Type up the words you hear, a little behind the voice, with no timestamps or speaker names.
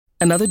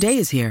Another day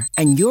is here,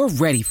 and you're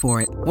ready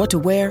for it. What to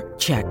wear?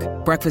 Check.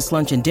 Breakfast,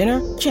 lunch, and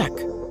dinner? Check.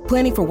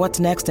 Planning for what's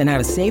next and how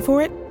to save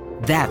for it?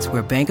 That's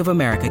where Bank of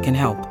America can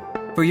help.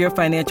 For your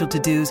financial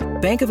to-dos,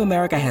 Bank of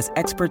America has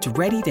experts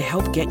ready to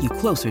help get you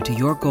closer to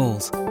your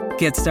goals.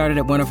 Get started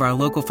at one of our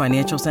local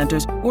financial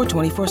centers or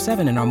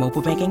 24/7 in our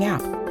mobile banking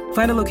app.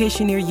 Find a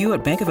location near you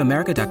at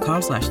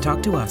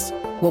bankofamerica.com/talktous.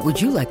 What would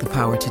you like the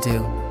power to do?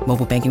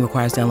 Mobile banking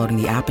requires downloading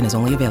the app and is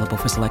only available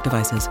for select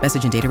devices.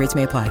 Message and data rates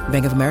may apply.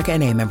 Bank of America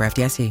N.A., member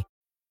FDIC.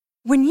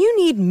 When you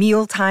need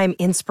mealtime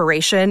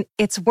inspiration,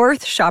 it's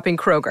worth shopping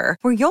Kroger,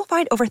 where you'll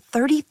find over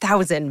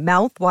 30,000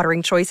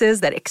 mouth-watering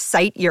choices that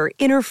excite your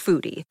inner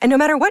foodie. And no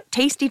matter what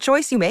tasty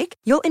choice you make,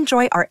 you'll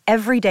enjoy our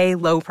everyday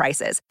low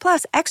prices,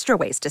 plus extra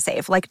ways to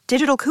save, like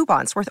digital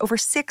coupons worth over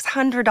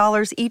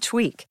 $600 each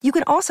week. You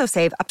can also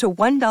save up to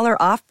 $1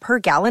 off per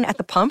gallon at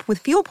the pump with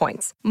fuel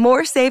points.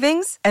 More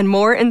savings and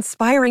more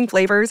inspiring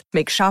flavors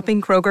make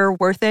shopping Kroger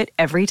worth it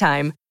every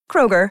time.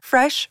 Kroger,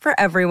 fresh for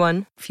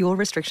everyone. Fuel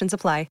restrictions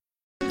apply.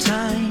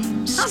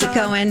 How's it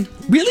going?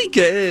 Really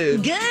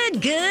good.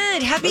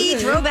 Good. Happy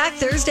Throwback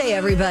Thursday,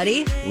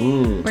 everybody.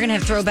 We're going to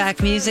have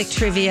throwback music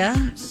trivia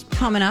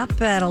coming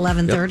up at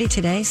 11:30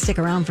 today. Stick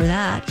around for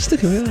that.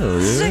 Stick around.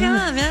 Yeah. Stick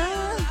around, yeah.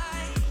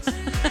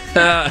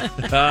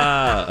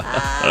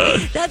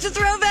 That's a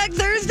Throwback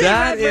Thursday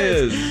That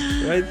reference.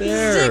 is right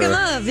there. Stick 'em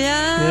up,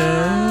 yeah.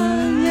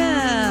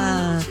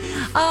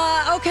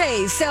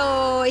 Okay,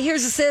 so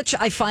here's a sitch.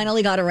 I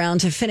finally got around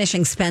to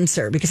finishing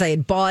Spencer because I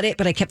had bought it,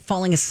 but I kept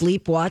falling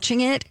asleep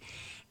watching it.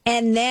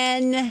 And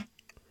then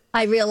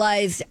I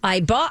realized I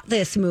bought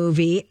this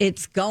movie.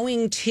 It's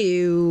going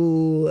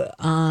to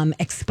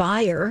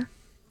expire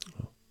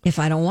if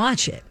I don't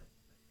watch it.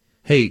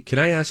 Hey, can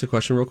I ask a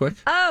question real quick?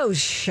 Oh,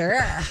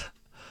 sure.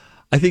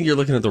 I think you're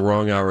looking at the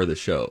wrong hour of the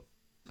show.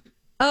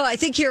 Oh, I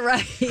think you're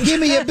right. Give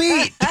me a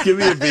beat. Give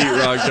me a beat,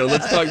 Rock.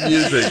 Let's talk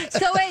music.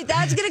 So wait,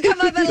 that's going to come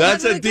up at 11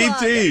 That's a o'clock. deep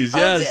tease,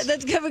 yes.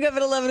 That's coming up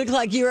at 11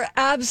 o'clock. You are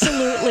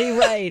absolutely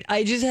right.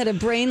 I just had a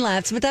brain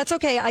lapse, but that's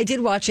okay. I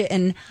did watch it,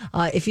 and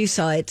if you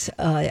saw it,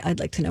 I'd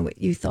like to know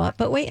what you thought.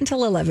 But wait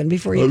until 11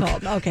 before you call.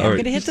 Okay, I'm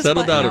going to hit the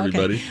Settle button. down,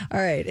 everybody. Okay. All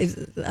right.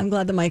 I'm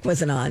glad the mic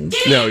wasn't on.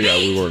 No, yeah,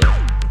 we weren't.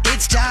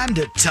 It's time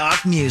to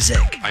talk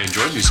music I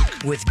enjoy music.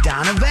 with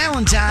Donna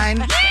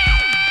Valentine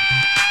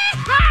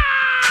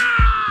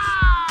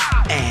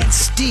and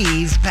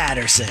Steve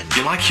Patterson.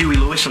 You like Huey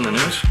Lewis on the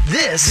news?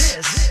 This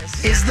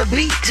is The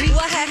Beat.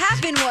 What had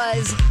happened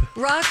was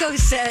Rocco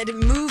said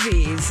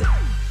movies,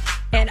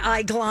 and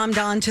I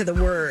glommed onto the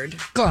word.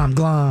 Glom,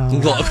 glom.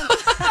 And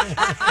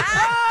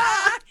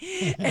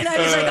I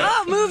was like,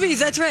 oh, movies.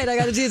 That's right. I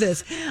got to do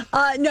this.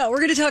 No, we're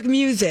going to talk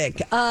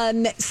music.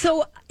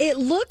 So it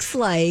looks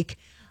like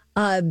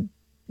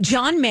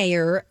John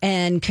Mayer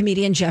and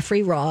comedian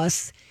Jeffrey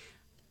Ross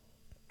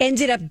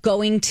ended up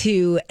going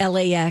to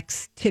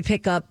LAX to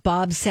pick up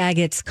Bob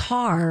Saget's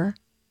car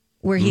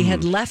where he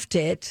had left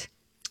it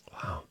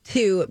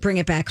to bring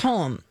it back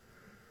home.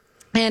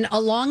 And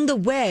along the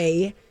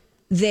way,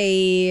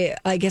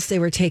 I guess they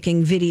were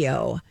taking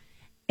video.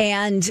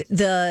 And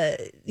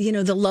the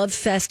love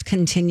fest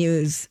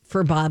continues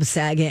for Bob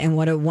Saget and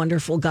what a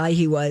wonderful guy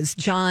he was.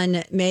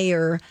 John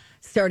Mayer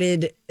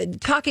started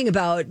talking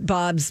about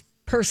Bob's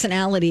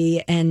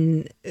personality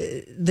and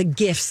the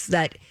gifts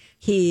that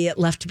he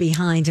left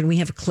behind, and we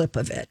have a clip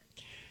of it.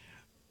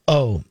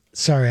 Oh,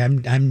 sorry,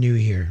 I'm new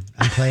here.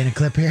 I'm playing a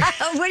clip here.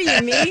 What do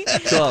you mean?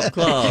 Club.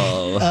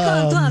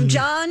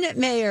 John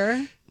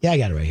Mayer. Yeah, I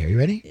got it right here. You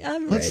ready?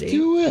 I'm Let's ready.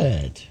 do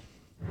it.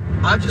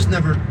 I've just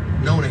never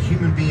known a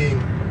human being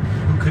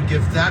who could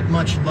give that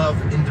much love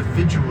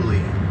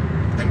individually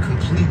and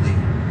completely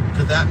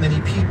to that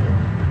many people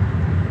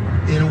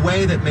in a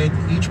way that made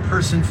each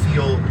person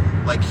feel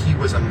like he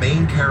was a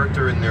main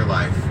character in their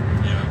life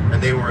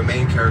and they were a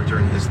main character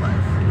in his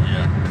life.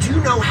 Do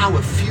you know how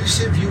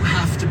effusive you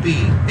have to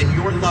be in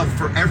your love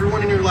for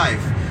everyone in your life,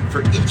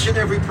 for each and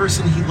every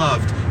person he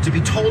loved, to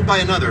be told by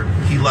another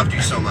he loved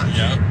you so much?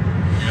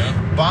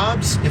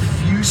 Bob's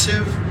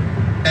effusive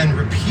and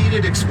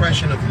repeated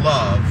expression of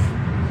love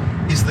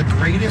is the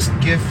greatest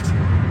gift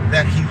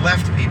that he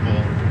left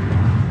people,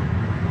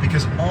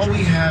 because all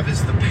we have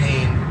is the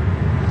pain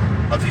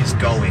of his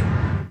going.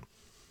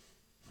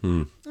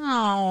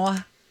 Oh.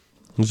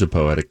 He's a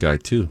poetic guy,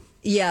 too.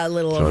 Yeah, a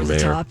little John over the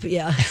Mayer. top.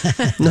 Yeah.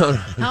 No.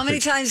 How many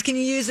times can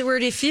you use the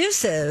word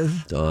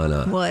effusive?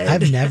 Donna. What?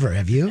 I've never.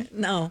 Have you?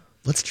 No.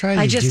 Let's try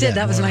to I just do did.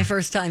 That was more. my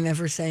first time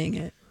ever saying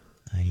it.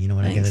 You know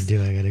what I got to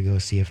do? I got to go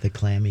see if the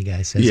clammy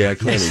guy says Yeah, it.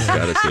 Clammy's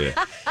got to see it.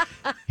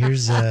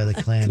 Here's the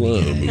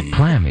clammy guy.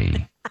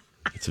 Clammy.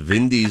 It's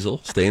Vin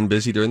Diesel, staying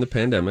busy during the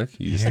pandemic.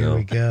 You just Here know.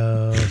 we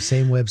go.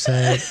 Same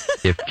website.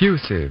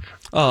 Effusive.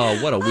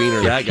 Oh, what a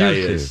wiener that guy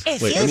is.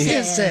 Wait, let me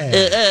hear.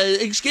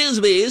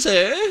 Excuse me,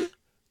 sir.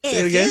 Say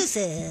it again.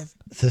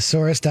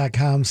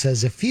 Thesaurus.com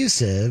says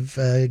effusive,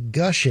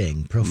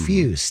 gushing,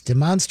 profuse,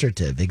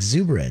 demonstrative,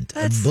 exuberant,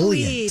 That's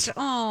ebullient. sweet.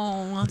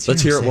 Oh.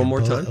 Let's hear it one more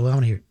time. I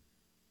want to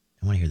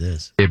hear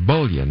this.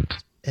 Ebullient.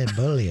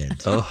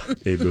 Ebullient. Oh,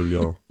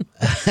 ebullient. All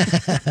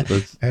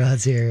right,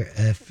 let's hear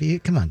a few.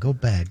 Come on, go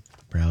back,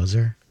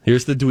 browser.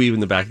 Here's the dweeb in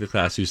the back of the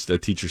class who's the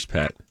teacher's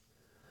pet.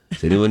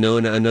 Does anyone know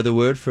another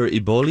word for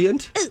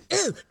ebullient?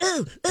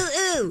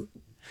 Ooh.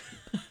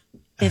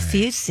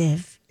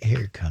 Effusive.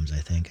 Here it comes, I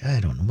think. I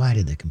don't know. Why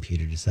did the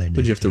computer decide to...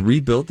 Would you have to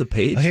rebuild the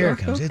page? Oh, here it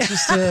Rocco? comes. It's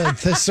just the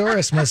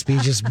thesaurus must be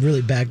just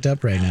really backed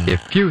up right now.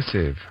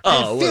 Effusive.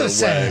 Oh, what a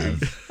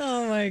Effusive. way.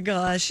 Oh my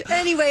gosh.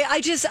 Anyway,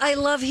 I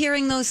love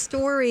hearing those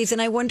stories,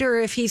 and I wonder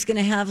if he's going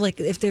to have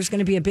if there's going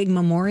to be a big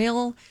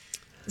memorial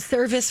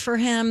service for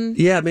him.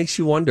 Yeah, it makes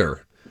you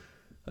wonder.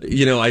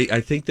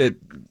 I think that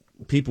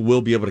people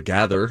will be able to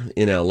gather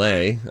in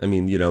LA. I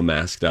mean,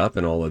 masked up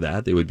and all of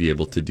that. They would be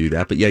able to do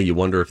that. But yeah, you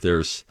wonder if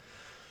there's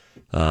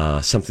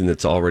something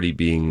that's already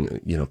being,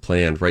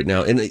 planned right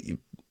now. And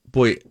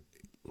boy,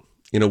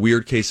 in a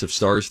weird case of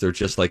stars, they're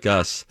just like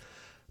us.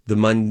 The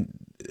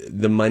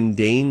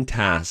mundane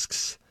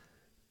tasks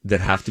that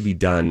have to be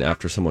done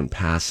after someone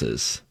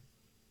passes,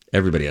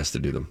 everybody has to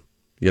do them.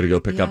 You got to go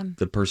pick up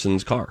the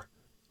person's car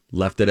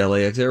left at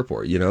LAX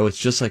airport. It's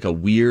just like a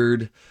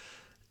weird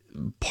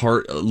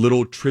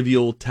little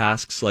trivial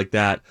tasks like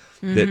that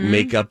that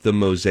make up the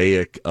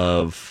mosaic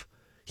of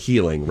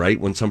healing, right?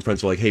 When some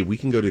friends are like, hey, we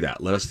can go do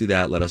that. Let us do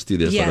that. Let us do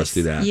this. Yes, let us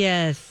do that.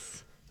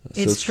 Yes.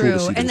 So it's cool to true.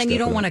 see them And then you step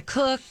don't up. want to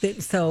cook.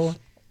 So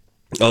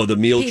Oh, the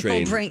meal people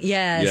train. bring,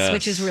 yes,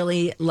 which is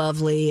really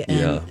lovely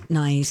and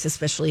nice,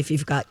 especially if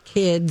you've got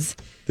kids.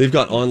 They've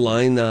got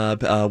online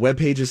web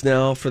pages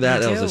now for that.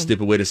 They That was do. a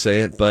stupid way to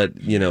say it, but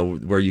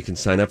where you can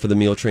sign up for the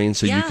meal train,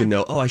 so you can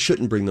know. Oh, I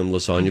shouldn't bring them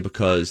lasagna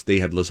because they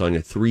had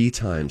lasagna 3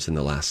 times in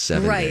the last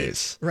 7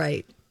 days.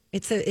 Right.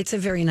 It's a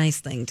very nice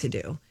thing to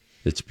do.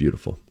 It's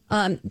beautiful.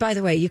 By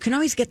the way, you can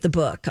always get the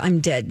book, I'm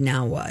Dead,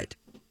 Now What?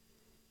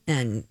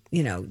 And,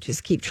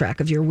 just keep track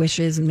of your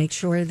wishes and make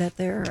sure that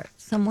they're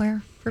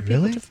somewhere for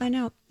people Really? to find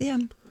out. Yeah.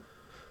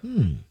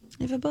 I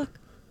have a book.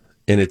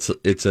 And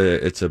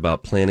it's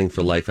about planning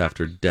for life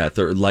after death,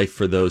 or life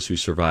for those who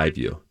survive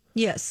you.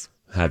 Yes.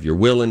 Have your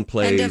will in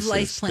place. End of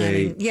life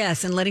planning.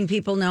 Yes. And letting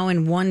people know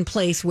in one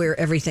place where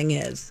everything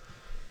is.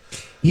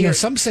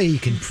 Some say you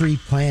can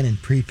pre-plan and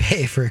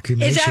prepay for a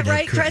cremation. Is that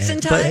right,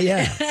 Crescent Tide? But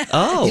yeah.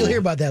 Oh. You'll hear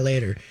about that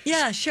later.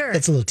 Yeah, sure.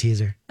 That's a little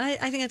teaser. I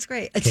think that's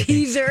great. A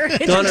teaser.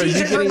 It's Donna, a are you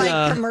teaser for getting,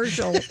 my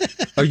commercial.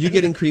 Are you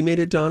getting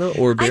cremated, Donna,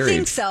 or buried? I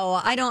think so.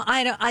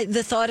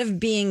 The thought of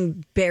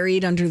being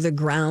buried under the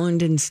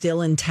ground and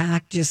still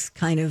intact just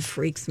kind of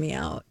freaks me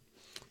out.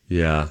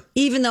 Yeah.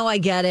 Even though I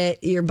get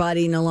it, your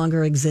body no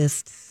longer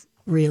exists,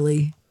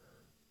 really.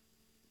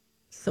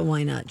 So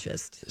why not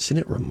just? Isn't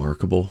it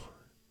remarkable?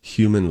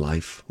 Human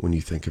life, when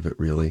you think of it,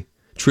 really.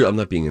 True. I'm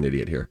not being an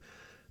idiot here,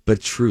 but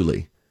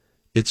truly,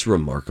 it's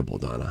remarkable,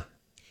 Donna.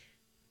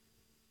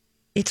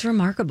 It's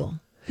remarkable.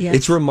 Yes.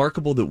 It's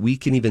remarkable that we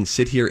can even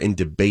sit here and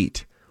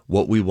debate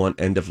what we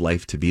want end of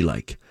life to be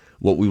like,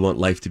 what we want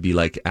life to be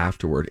like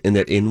afterward, and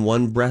that in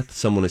one breath,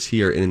 someone is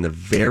here, and in the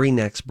very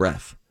next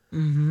breath,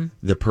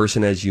 the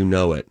person as you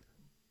know it,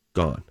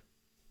 gone.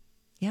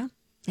 Yeah.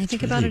 I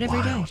think about it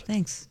every day.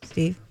 Thanks,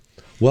 Steve.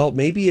 Well,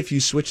 maybe if you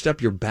switched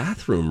up your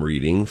bathroom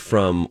reading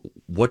from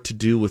what to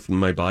do with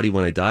my body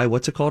when I die,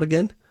 what's it called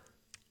again?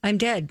 I'm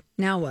dead.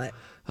 Now what?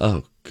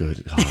 Oh,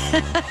 good.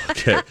 Oh,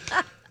 okay.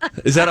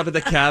 Is that up at the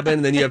cabin?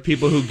 And then you have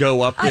people who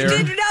go up there.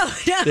 No.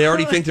 They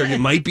already think they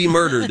might be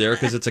murdered there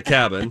because it's a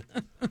cabin.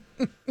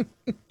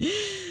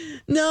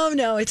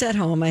 No, it's at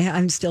home.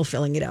 I'm still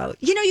filling it out.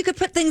 You could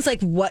put things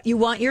like what you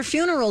want your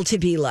funeral to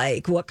be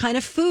like, what kind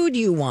of food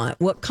you want,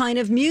 what kind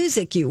of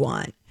music you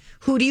want,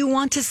 who do you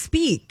want to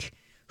speak,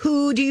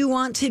 who do you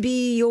want to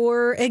be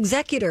your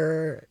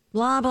executor,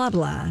 blah, blah,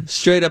 blah.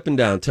 Straight up and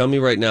down. Tell me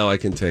right now I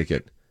can take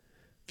it.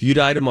 If you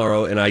die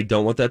tomorrow, and I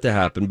don't want that to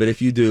happen, but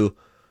if you do,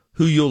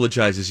 who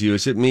eulogizes you?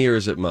 Is it me or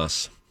is it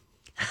Mus?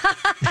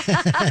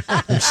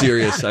 I'm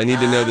serious. I need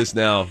to know this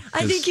now.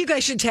 I think you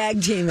guys should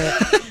tag team it.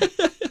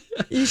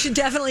 You should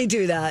definitely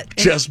do that.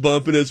 Chest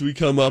bumping as we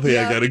come up. Hey,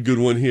 I got a good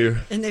one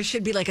here. And there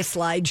should be like a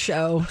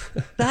slideshow.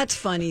 That's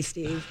funny,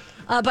 Steve.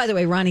 By the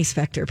way, Ronnie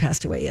Spector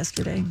passed away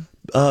yesterday.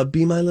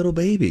 Be My Little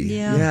Baby.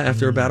 Yeah.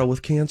 After a battle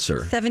with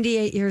cancer.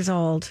 78 years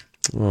old.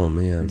 Oh,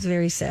 man. It's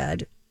very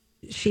sad.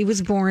 She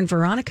was born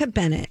Veronica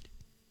Bennett.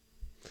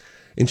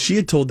 And she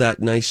had told that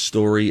nice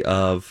story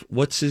of,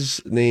 what's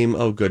his name?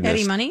 Oh, goodness.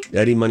 Eddie Money?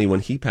 Eddie Money, when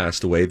he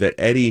passed away, that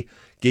Eddie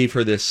gave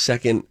her this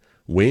second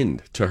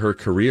wind to her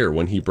career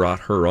when he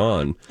brought her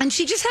on. And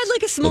she just had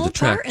like a small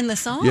part in the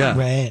song. Yeah.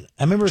 Right.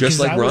 I remember just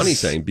 'cause like I Ronnie was-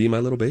 saying, Be My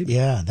Little Baby.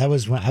 Yeah, that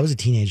was when I was a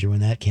teenager when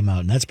that came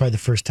out, and that's probably the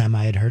first time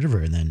I had heard of her.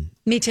 And then,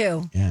 Me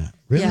too. yeah,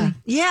 really,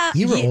 Yeah.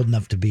 you were old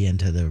enough to be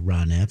into the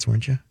Ronettes,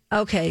 weren't you?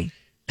 Okay.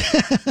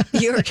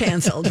 You're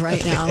canceled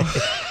right now.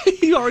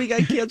 He already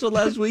got canceled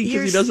last week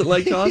because he doesn't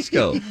like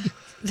Costco.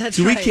 That's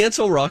Do right. we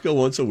cancel Rocco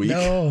once a week?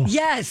 No.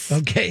 Yes.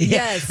 Okay.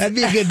 Yes. That'd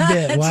be a good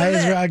bit. Why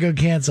That's is it. Rocco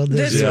canceled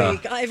this This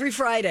week? week, every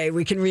Friday,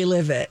 we can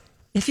relive it.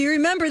 If you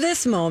remember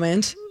this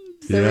moment,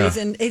 it's the Yeah.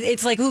 reason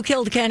it's like who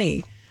killed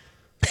Kenny.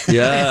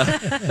 Yeah,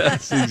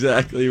 that's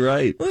exactly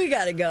right. We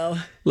got to go.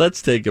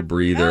 Let's take a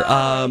breather.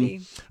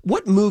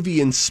 What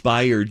movie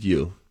inspired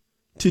you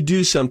to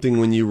do something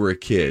when you were a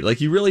kid? Like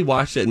you really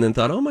watched it and then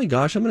thought, oh my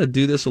gosh, I'm going to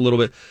do this a little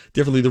bit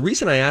differently. The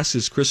reason I asked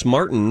is Chris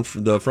Martin,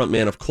 the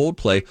frontman of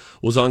Coldplay,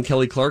 was on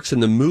Kelly Clarkson,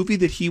 the movie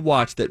that he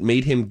watched that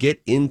made him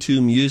get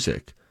into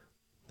music.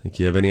 Think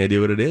you have any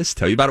idea what it is?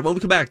 Tell you about it when we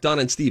come back.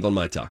 Donna and Steve on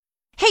My Talk.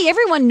 Hey,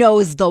 everyone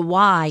knows the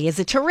Y is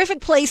a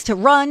terrific place to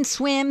run,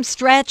 swim,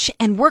 stretch,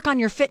 and work on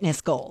your fitness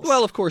goals.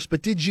 Well, of course,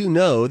 but did you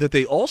know that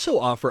they also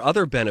offer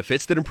other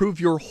benefits that improve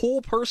your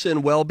whole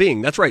person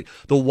well-being? That's right.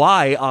 The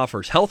Y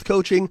offers health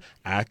coaching,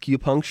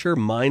 acupuncture,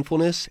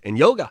 mindfulness, and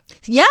yoga.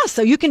 Yeah,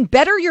 so you can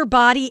better your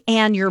body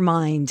and your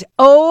mind.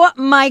 Oh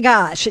my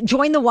gosh.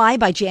 Join the Y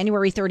by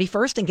January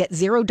 31st and get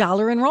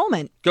 $0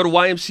 enrollment. Go to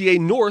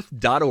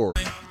ymcanorth.org.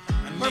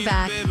 We're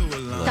back.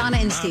 Donna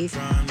and Steve.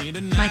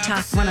 My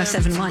Talk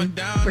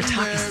 107.1. We're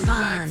talking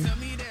fun.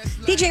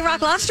 DJ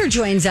Rock Lobster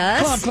joins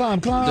us.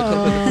 Clomp.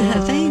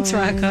 Thanks,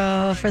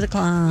 Rocco, for the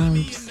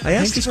clumps. I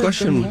asked this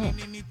question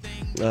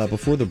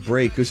before the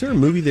break. Was there a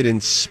movie that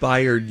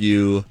inspired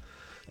you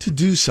to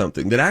do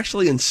something, that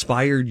actually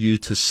inspired you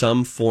to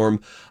some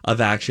form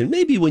of action?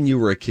 Maybe when you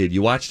were a kid,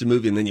 you watched a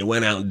movie and then you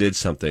went out and did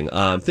something.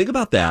 Think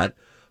about that.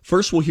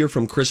 First, we'll hear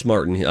from Chris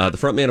Martin. The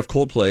frontman of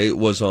Coldplay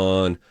was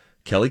on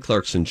Kelly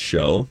Clarkson's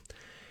show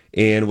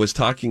and was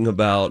talking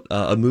about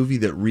a movie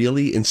that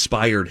really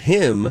inspired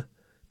him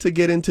to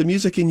get into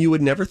music, and you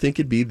would never think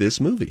it'd be this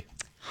movie.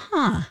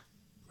 Huh.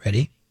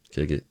 Ready?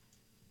 Kick it.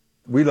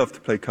 We love to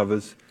play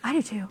covers. I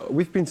do too.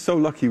 We've been so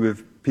lucky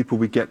with people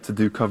we get to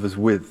do covers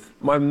with.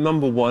 My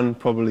number one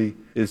probably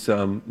is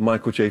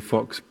Michael J.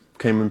 Fox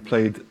came and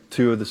played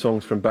 2 of the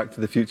songs from Back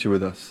to the Future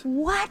with us.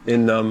 What?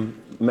 In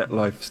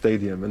MetLife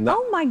Stadium. And that,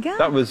 Oh my God.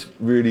 That was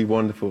really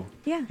wonderful.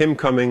 Yeah. Him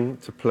coming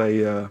to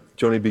play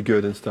Johnny B.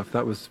 Good and stuff,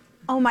 that was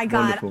Oh my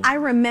God. wonderful. I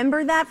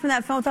remember that from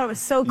that film. I thought it was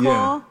so cool.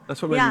 Yeah,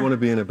 that's what made me want to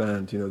be in a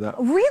band, you know, that.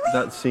 Really?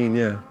 That scene,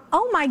 yeah.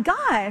 Oh my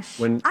gosh.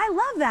 When- I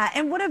love that.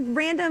 And what a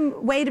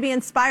random way to be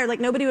inspired. Like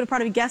nobody would have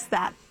probably guessed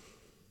that.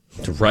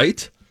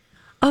 Right?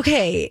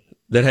 Okay.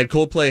 That had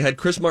Coldplay, had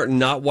Chris Martin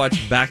not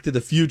watched Back to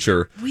the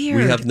Future, we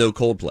Weird. have no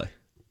Coldplay.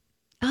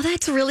 Oh,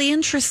 that's really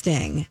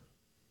interesting.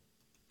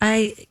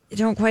 I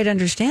don't quite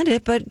understand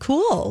it, but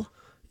cool.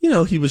 You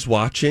know, he was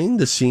watching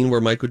the scene where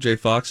Michael J.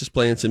 Fox is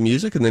playing some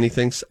music, and then he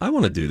thinks, I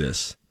want to do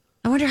this.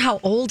 I wonder how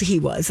old he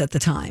was at the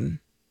time.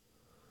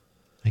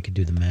 I could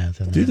do the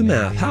math. Do the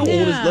math. How old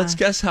is, let's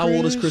guess how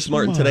old is Chris Chris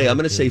Martin today? I'm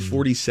going to say Martin.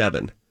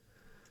 47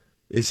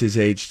 is his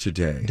age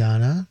today.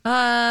 Donna?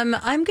 I'm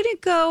going to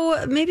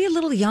go maybe a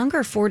little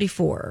younger,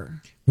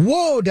 44.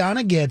 Whoa,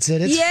 Donna gets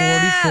it. It's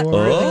Yeah.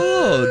 44.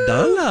 Oh,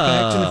 Donna.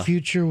 Back to the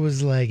Future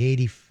was like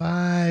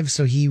 85,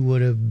 so he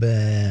would have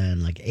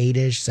been like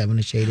 8-ish,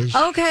 7-ish, 8-ish.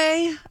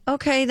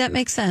 Okay, that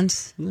makes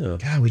sense. Yeah.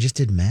 God, we just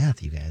did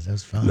math, you guys. That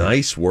was fun.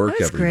 Nice work, That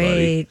was everybody.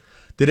 great.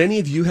 Did any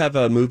of you have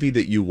a movie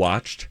that you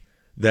watched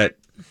that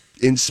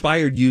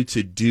inspired you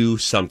to do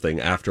something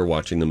after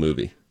watching the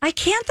movie? I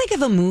can't think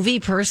of a movie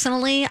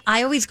personally.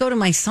 I always go to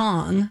my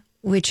song,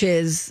 which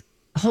is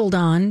Hold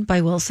On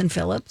by Wilson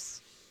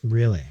Phillips.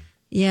 Really?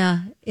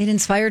 Yeah, it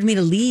inspired me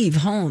to leave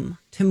home,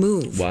 to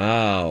move,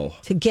 Wow.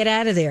 to get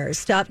out of there,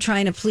 stop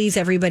trying to please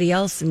everybody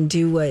else and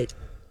do what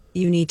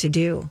you need to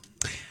do.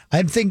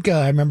 I think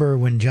I remember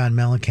when John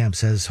Mellencamp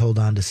says, hold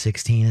on to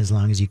 16 as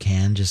long as you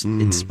can, just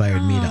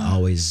inspired me to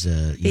always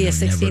Be a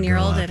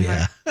 16-year-old never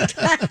grow at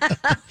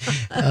up.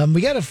 Yeah. We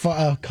got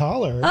a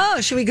caller.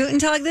 Oh, should we Guten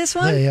Tag this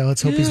one? Yeah,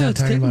 let's hope he's not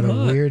let's talking take about him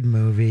a on. weird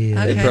movie.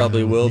 Okay. It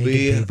probably will naked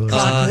be. people. Hey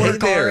Clockwork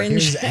there. Orange.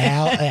 Here's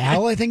Al.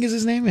 Al, I think is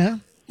his name, yeah?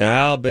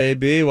 Al,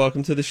 baby,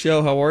 welcome to the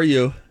show. How are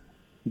you?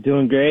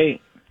 Doing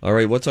great. All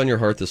right, what's on your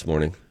heart this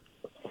morning?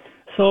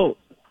 So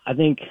I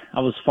think I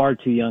was far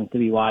too young to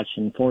be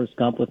watching Forrest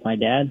Gump with my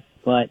dad,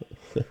 but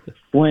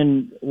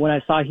when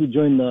I saw he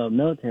joined the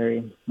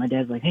military, my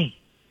dad's like, "Hey,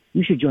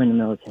 you should join the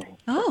military."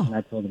 Oh. And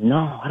I told him,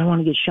 "No, I don't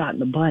want to get shot in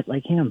the butt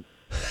like him."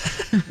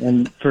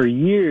 And for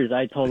years,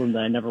 I told him that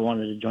I never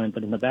wanted to join,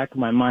 but in the back of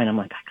my mind, I'm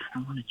like, I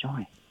kind of want to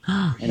join.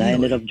 And I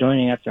ended up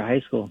joining after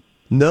high school.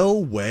 No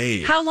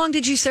way. How long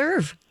did you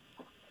serve?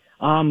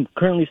 I'm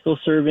currently still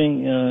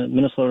serving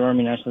Minnesota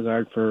Army National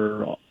Guard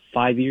for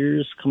 5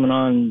 years, coming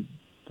on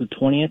the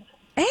 20th.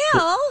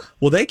 Al?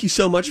 Well, thank you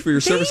so much for your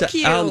service. Thank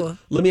you. Al,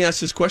 let me ask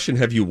this question.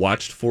 Have you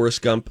watched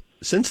Forrest Gump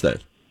since then?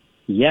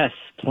 Yes,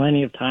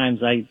 plenty of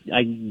times. I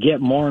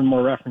get more and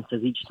more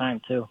references each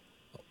time, too.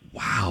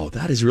 Wow,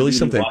 that is really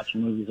something.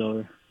 Watching movies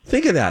over.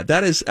 Think of that.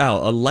 That is,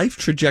 Al, a life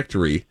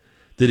trajectory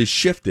that is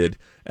shifted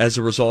as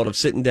a result of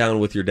sitting down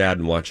with your dad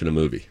and watching a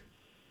movie.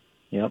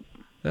 Yep.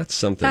 That's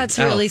something. That's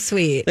Al, really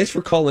sweet. Thanks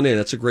for calling in.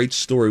 That's a great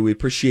story. We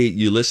appreciate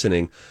you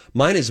listening.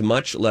 Mine is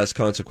much less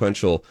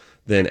consequential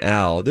than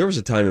Al. There was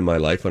a time in my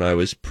life when I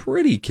was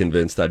pretty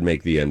convinced I'd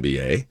make the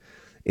NBA.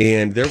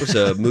 And there was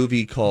a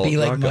movie called Be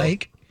like Rocco.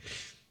 Mike.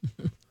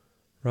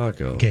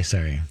 Rocco. Okay,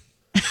 sorry.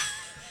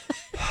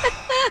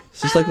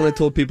 It's just like when I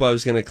told people I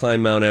was going to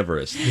climb Mount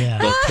Everest. Yeah.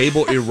 The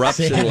table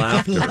erupts in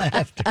laughter.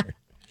 Laughter.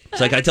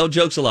 It's like I tell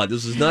jokes a lot.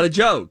 This is not a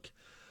joke.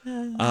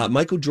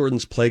 Michael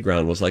Jordan's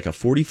Playground was like a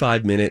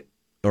 45-minute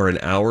or an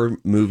hour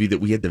movie that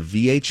we had the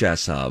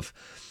VHS of.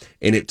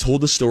 And it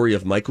told the story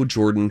of Michael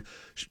Jordan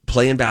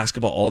playing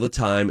basketball all the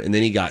time. And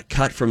then he got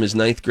cut from his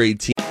 9th grade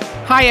team.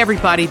 Hi,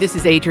 everybody. This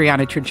is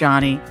Adriana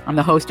Trajani. I'm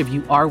the host of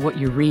You Are What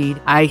You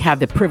Read. I have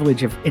the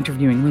privilege of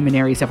interviewing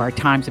luminaries of our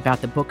times about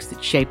the books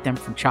that shaped them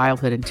from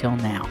childhood until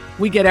now.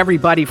 We get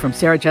everybody from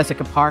Sarah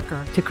Jessica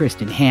Parker to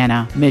Kristen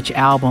Hanna, Mitch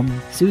Albom,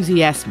 Susie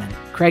Essman,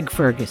 Craig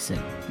Ferguson,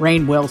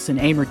 Rainn Wilson,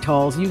 Amor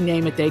Tolls, you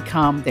name it, they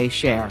come, they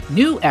share.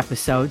 New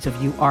episodes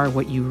of You Are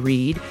What You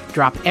Read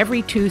drop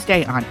every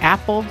Tuesday on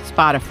Apple,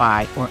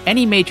 Spotify, or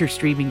any major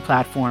streaming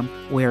platform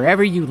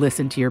wherever you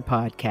listen to your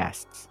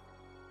podcasts.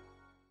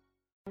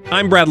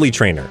 I'm Bradley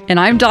Trainer. And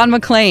I'm Don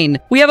McClain.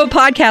 We have a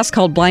podcast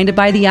called Blinded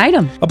by the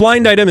Item. A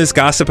blind item is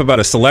gossip about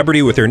a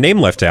celebrity with their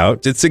name left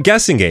out. It's a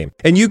guessing game,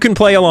 and you can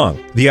play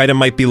along. The item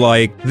might be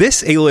like,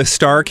 this A-list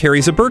star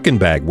carries a Birkin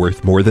bag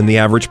worth more than the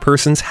average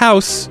person's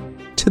house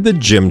to the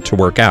gym to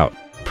work out.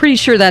 Pretty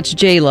sure that's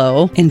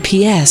J-Lo. And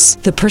P.S.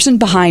 the person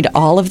behind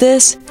all of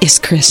this is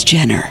Kris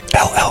Jenner,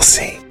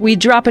 LLC. We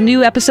drop a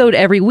new episode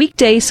every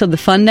weekday so the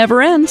fun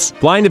never ends.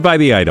 Blinded by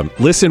the Item.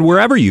 Listen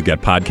wherever you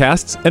get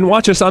podcasts and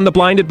watch us on the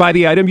Blinded by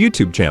the Item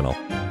YouTube channel.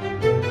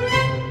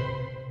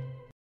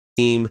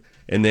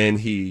 And then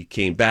he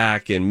came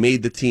back and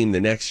made the team the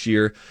next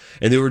year.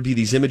 And there would be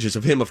these images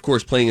of him, of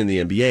course, playing in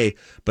the NBA.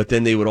 But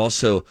then they would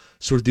also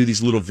sort of do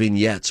these little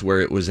vignettes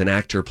where it was an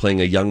actor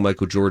playing a young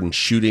Michael Jordan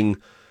shooting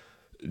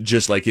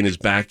just like in his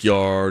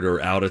backyard or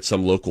out at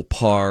some local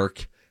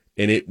park.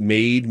 And it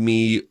made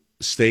me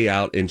stay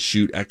out and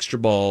shoot extra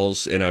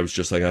balls. And I was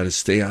just like, I got to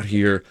stay out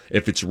here.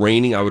 If it's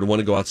raining, I would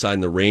want to go outside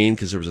in the rain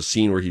because there was a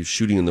scene where he was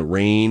shooting in the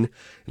rain.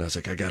 And I was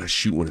like, I got to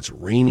shoot when it's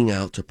raining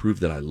out to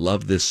prove that I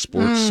love this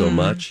sport so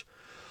much.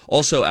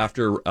 Also,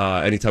 after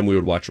anytime we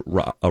would watch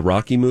a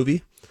Rocky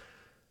movie,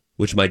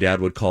 which my dad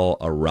would call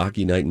A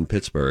Rocky Night in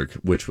Pittsburgh,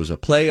 which was a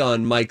play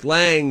on Mike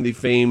Lang, the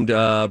famed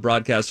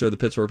broadcaster of the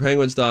Pittsburgh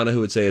Penguins, Donna,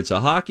 who would say it's a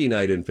hockey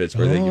night in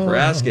Pittsburgh. Thank you for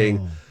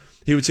asking.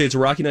 He would say it's a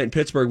Rocky Night in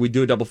Pittsburgh. We'd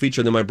do a double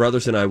feature, and then my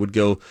brothers and I would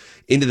go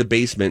into the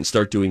basement and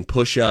start doing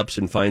push-ups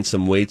and find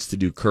some weights to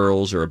do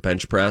curls or a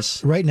bench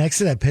press. Right next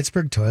to that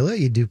Pittsburgh toilet,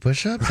 you do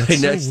push-ups? Right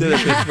next to the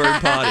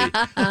Pittsburgh potty.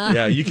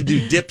 Yeah, you could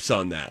do dips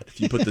on that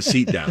if you put the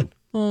seat down.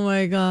 Oh,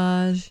 my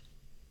gosh.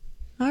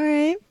 All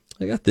right.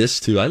 I got this,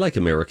 too. I like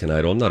American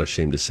Idol. I'm not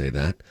ashamed to say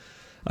that.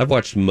 I've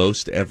watched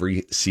most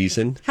every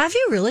season. Have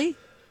you really?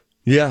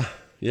 Yeah.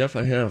 Yep,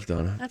 I have,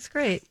 Donna. That's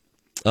great.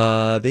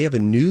 They have a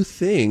new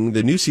thing.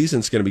 The new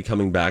season's going to be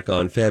coming back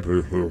on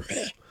February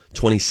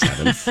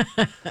 27th.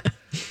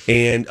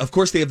 And, of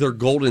course, they have their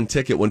golden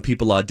ticket when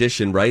people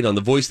audition, right? On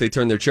The Voice, they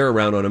turn their chair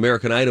around. On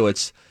American Idol,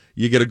 it's,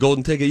 you get a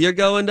golden ticket, you're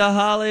going to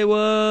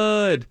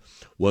Hollywood.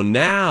 Well,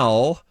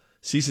 now,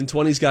 season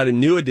 20's got a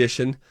new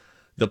edition,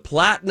 the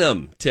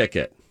Platinum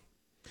ticket.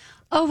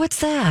 Oh, what's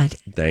that?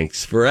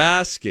 Thanks for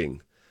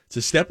asking. It's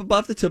a step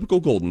above the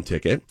typical golden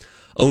ticket.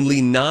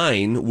 Only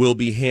 9 will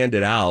be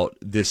handed out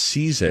this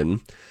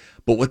season.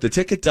 But what the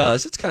ticket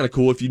does, it's kind of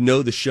cool if you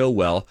know the show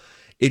well.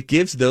 It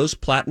gives those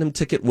platinum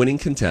ticket winning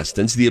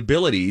contestants the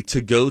ability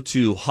to go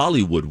to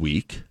Hollywood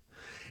Week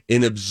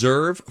and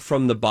observe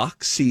from the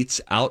box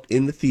seats out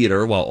in the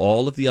theater while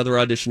all of the other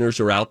auditioners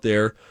are out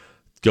there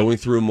going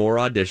through more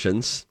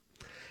auditions.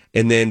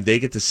 And then they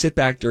get to sit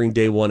back during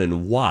day one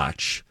and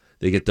watch.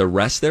 They get to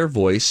rest their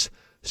voice,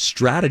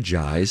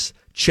 strategize,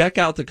 check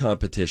out the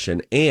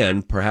competition,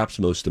 and perhaps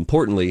most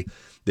importantly,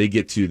 they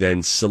get to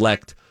then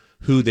select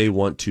who they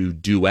want to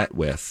duet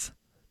with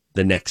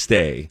the next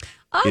day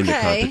in the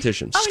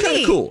competition. It's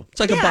kind of cool. It's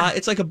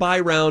like a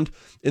bye round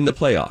in the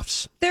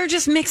playoffs. They're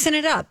just mixing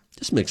it up.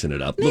 Just mixing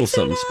it up. A little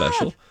something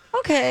special.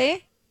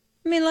 Okay.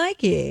 Me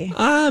like it.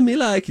 Me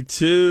like it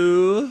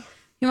too.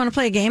 You want to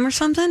play a game or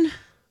something? You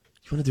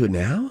want to do it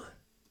now?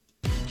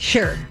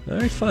 Sure. All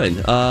right, fine.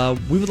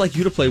 We would like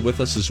you to play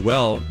with us as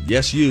well.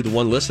 Yes, you, the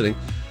one listening.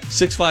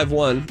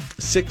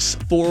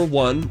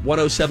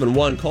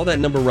 651-641-1071. Call that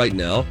number right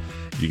now.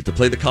 You get to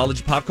play the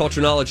College of Pop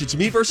Culture Knowledge. It's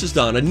me versus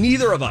Donna.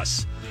 Neither of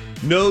us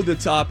know the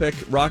topic.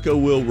 Rocco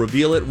will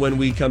reveal it when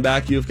we come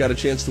back. You've got a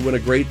chance to win a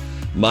great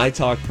My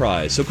Talk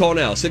prize. So call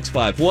now,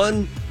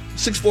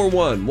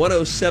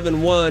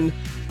 651-641-1071.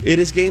 It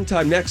is game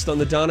time next on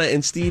the Donna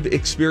and Steve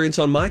Experience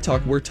on My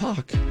Talk, where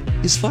talk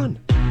is fun.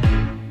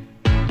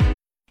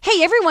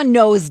 Hey, everyone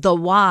knows the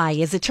Y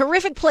is a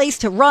terrific place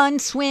to run,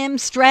 swim,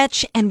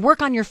 stretch, and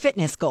work on your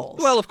fitness goals.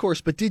 Well, of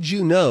course, but did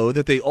you know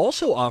that they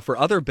also offer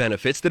other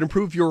benefits that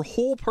improve your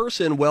whole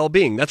person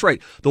well-being? That's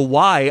right. The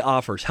Y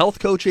offers health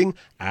coaching,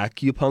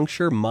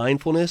 acupuncture,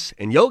 mindfulness,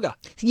 and yoga.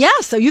 Yeah,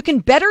 so you can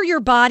better your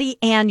body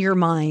and your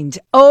mind.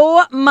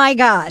 Oh my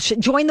gosh.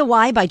 Join the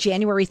Y by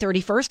January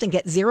 31st and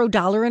get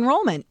 $0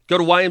 enrollment. Go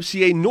to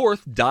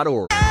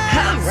ymcanorth.org.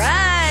 All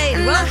right.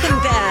 Welcome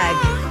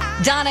back.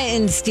 Donna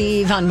and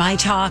Steve on My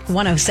Talk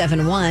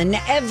 1071.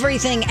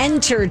 Everything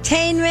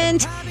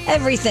entertainment,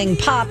 everything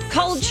pop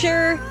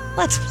culture.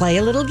 Let's play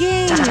a little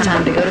game.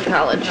 Time to go to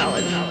college.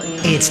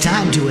 It's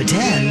time to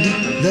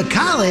attend the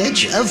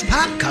College of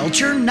Pop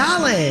Culture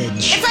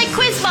Knowledge. It's like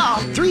quiz ball.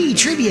 3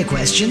 trivia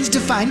questions to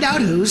find out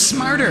who's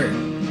smarter.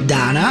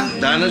 Donna?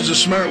 Donna's a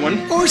smart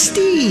one. Or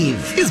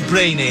Steve? His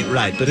brain ain't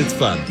right, but it's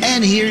fun.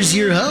 And here's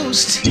your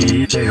host,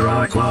 DJ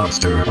Rock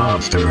Lobster.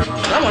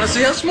 I want to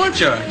see how smart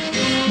you are.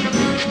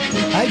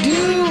 I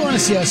do want to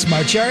see how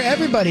smart you are.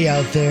 Everybody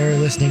out there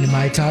listening to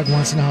my talk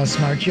wants to know how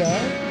smart you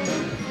are.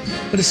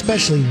 But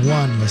especially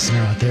one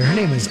listener out there. Her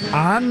name is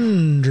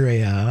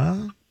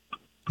Andrea.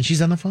 And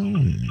she's on the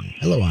phone.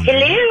 Hello,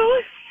 Andrea.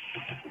 Hello.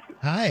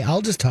 Hi.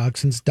 I'll just talk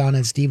since Donna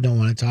and Steve don't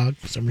want to talk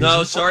for some reason.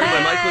 No, sorry, my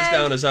mic was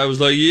down as I was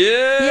like,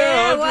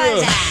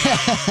 Andrea.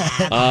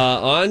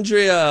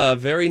 Andrea,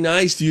 very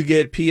nice. Do you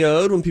get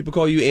PO'd when people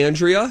call you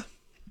Andrea?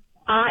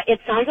 It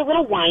sounds a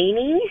little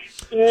whiny.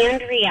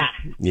 Andrea.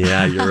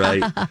 Yeah, you're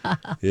right.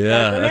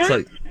 Yeah, that's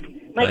like...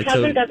 My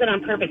cousin does it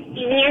on purpose.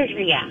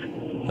 Andrea.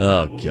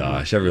 Oh,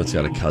 gosh. Everyone's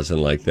got a cousin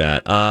like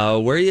that.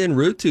 Where are you en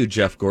route to,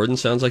 Jeff Gordon?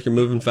 Sounds like you're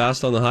moving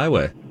fast on the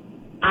highway.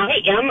 I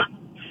am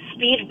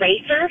speed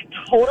racer.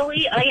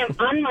 Totally. I am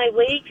on my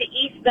way to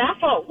East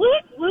Bethel.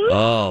 Woot, woot.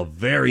 Oh,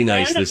 very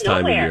nice this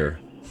time of year.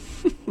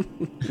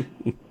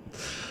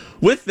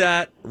 With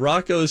that,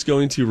 Rocco is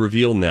going to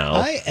reveal now.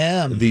 I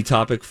am. The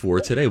topic for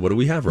today. What do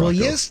we have, Rocco? Well,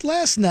 yes,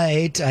 last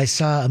night I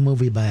saw a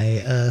movie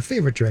by a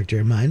favorite director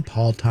of mine,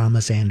 Paul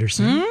Thomas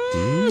Anderson.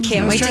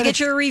 Can't wait to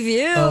get your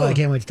review. Oh, I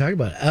can't wait to talk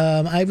about it.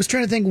 I was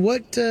trying to think,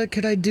 what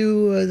could I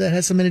do that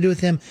has something to do with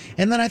him?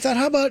 And then I thought,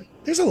 how about,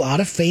 there's a lot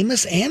of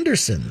famous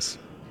Andersons.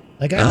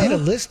 Like, I made a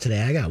list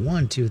today. I got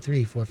 1, 2,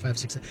 3, 4, 5,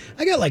 6, 7.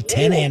 I got like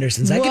 10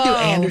 Andersons. I could do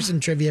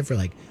Anderson trivia for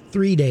like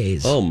 3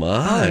 days. Oh,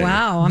 my. Oh,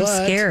 wow. I'm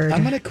scared.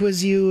 I'm going to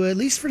quiz you, at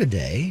least for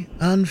today,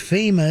 on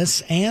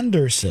famous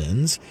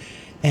Andersons.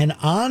 And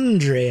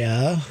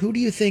Andrea, who do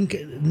you think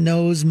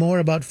knows more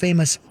about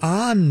famous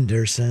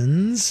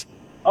Andersons?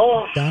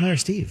 Oh. Donna or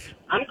Steve?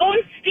 I'm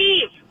going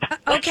Steve.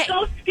 Let's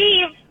go,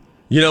 Steve.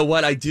 You know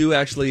what? I do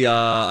actually,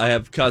 I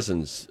have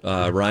cousins,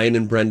 Ryan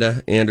and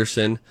Brenda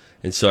Anderson.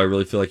 And so I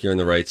really feel like you're in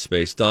the right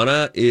space.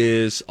 Donna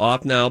is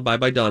off now.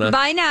 Bye-bye, Donna.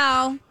 Bye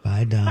now.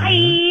 Bye, Donna.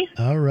 Bye.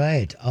 All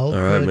right. I'll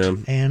right, put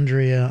ma'am.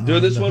 Andrea Do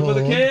on this the one for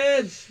the hold.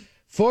 kids.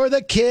 For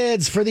the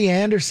kids, for the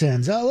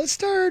Andersons. Let's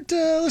start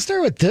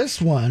with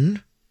this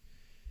one.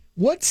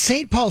 What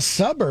St. Paul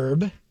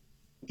suburb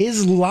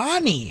is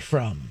Lonnie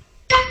from?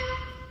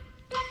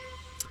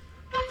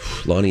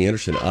 Lonnie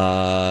Anderson.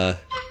 I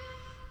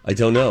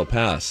don't know.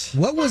 Pass.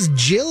 What was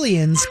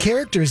Jillian's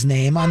character's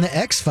name on the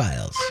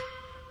X-Files?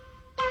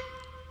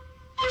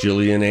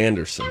 Gillian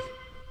Anderson.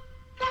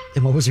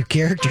 And what was her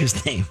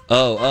character's name? It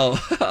was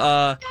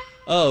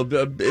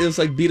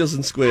like Beatles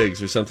and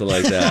Squigs or something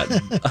like that.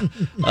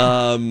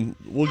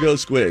 We'll go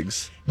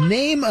Squigs.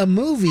 Name a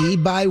movie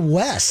by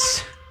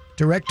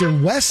director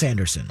Wes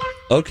Anderson.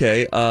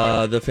 Okay,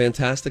 The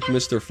Fantastic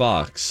Mr.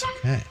 Fox.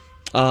 Okay.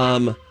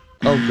 Oh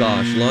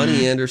gosh,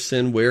 Lonnie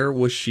Anderson, where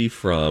was she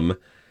from?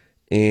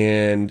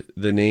 And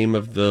the name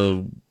of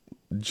the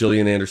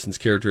Gillian Anderson's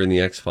character in the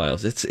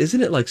X-Files.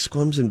 Isn't it like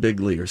Squirms and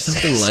Bigley or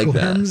something like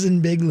that? Squirms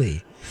and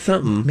Bigley.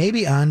 Something.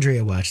 Maybe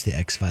Andrea watched the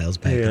X-Files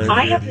back then.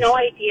 I have no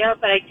idea,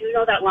 but I do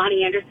know that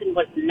Lonnie Anderson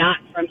was not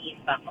from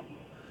East Bethel.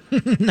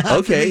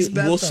 Okay,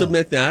 we'll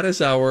submit that as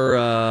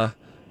our,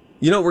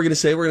 you know what we're going to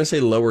say? We're going to say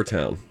Lower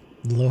Town.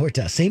 Lower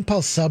Town. St.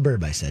 Paul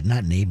suburb, I said,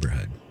 not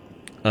neighborhood.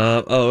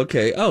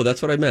 Okay. Oh,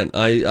 that's what I meant.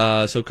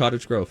 So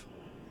Cottage Grove.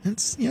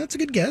 That's a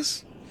good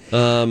guess.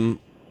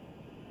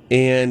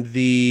 And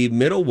the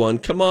middle one,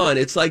 come on,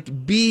 it's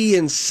like B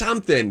and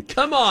something.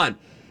 Come on.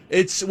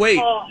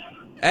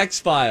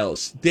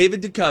 X-Files,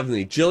 David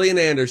Duchovny, Gillian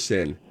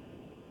Anderson,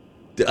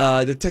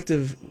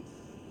 Detective...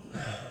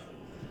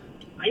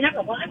 I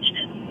never watched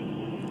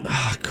it.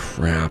 Ah,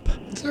 crap.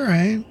 It's all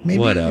right. Maybe,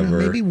 whatever.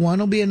 Maybe one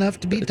will be enough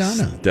to beat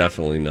Donna.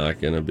 Definitely not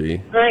going to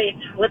be. Right,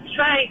 let's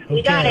try.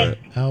 We got it.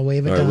 I'll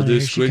wave it All right, down. we'll do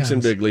Here she Squigs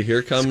and comes. Bigley.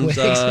 Here comes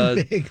Squigs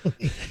and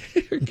Bigley.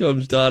 Here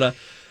comes Donna.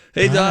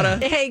 Hey, Donna.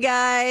 Hey,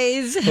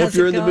 guys. Hope How's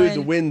you're it in the mood going?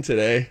 to win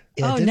today.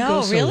 Yeah, it didn't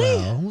go so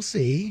well. We'll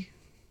see.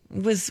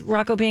 Was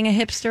Rocco being a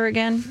hipster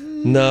again?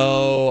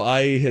 No,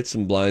 I hit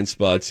some blind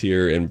spots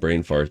here and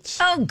brain farts.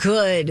 Oh,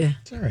 good.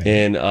 It's all right.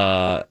 And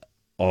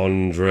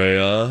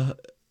Andrea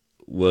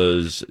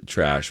was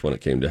trash when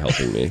it came to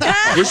helping me.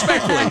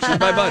 Respectfully, she's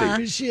my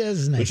buddy. She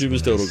is nice. But she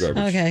was total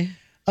garbage. Okay.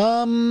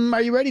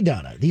 Are you ready,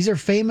 Donna? These are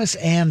famous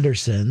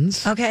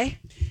Andersons. Okay.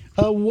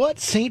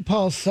 What St.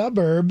 Paul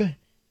suburb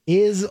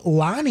is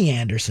Lonnie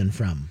Anderson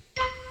from?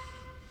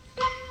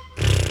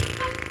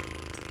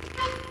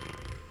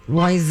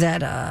 Why is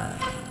that?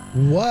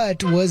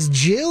 What was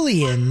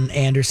Gillian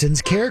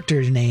Anderson's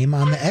character's name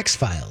on the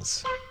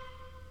X-Files?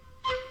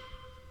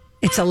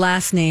 It's a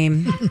last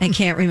name. I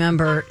can't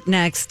remember.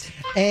 Next.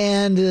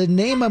 And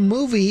name a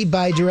movie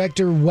by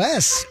director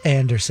Wes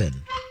Anderson.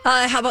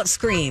 How about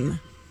Scream?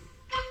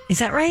 Is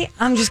that right?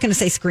 I'm just going to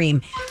say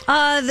Scream.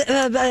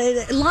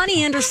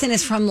 Lonnie Anderson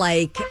is from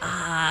like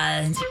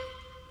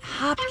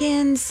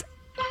Hopkins.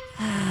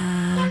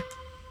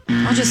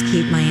 I'll just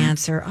keep my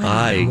answer.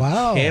 I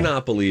Wow.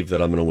 cannot believe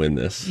that I'm going to win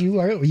this. You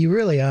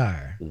really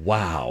are.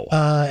 Wow.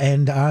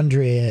 And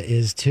Andrea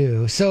is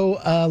too. So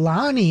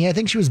Lonnie, I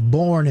think she was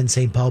born in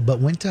St. Paul, but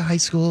went to high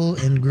school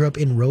and grew up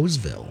in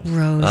Roseville.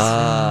 Roseville.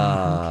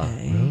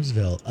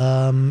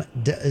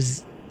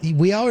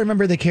 We all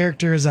remember the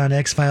characters on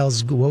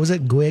X-Files. What was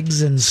it?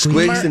 Gwigs and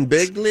Squigs and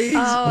Bigley?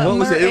 Oh, what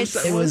was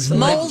it? It was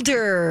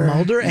Mulder.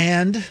 Mulder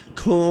and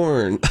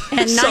Corn.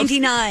 And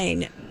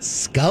 99.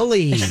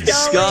 Scully.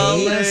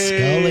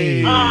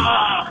 Scully.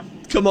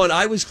 Come on,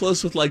 I was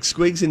close with like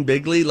Squigs and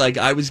Bigley. Like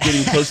I was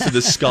getting close to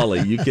the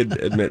Scully. You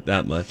could admit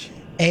that much.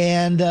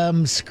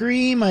 And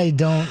Scream, I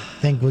don't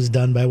think was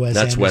done by Wes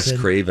That's Anderson.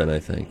 Wes Craven, I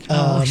think.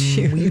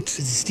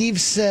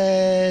 Steve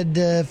said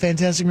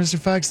Fantastic Mr.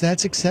 Fox,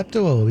 that's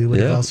acceptable. We would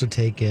have also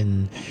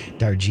taken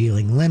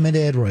Darjeeling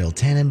Limited, Royal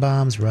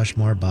Tenenbaums,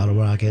 Rushmore, Bottle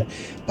Rocket.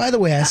 By the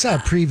way, I saw a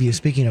preview,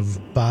 speaking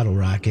of Bottle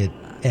Rocket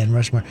and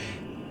Rushmore.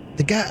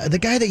 The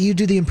guy that you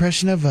do the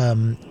impression of...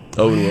 Owen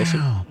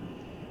Wilson?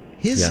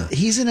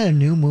 He's in a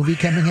new movie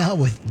coming out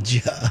with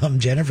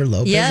Jennifer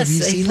Lopez. Yes, Have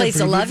you seen he plays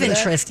the a preview love for that?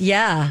 interest.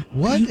 Yeah.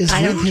 What is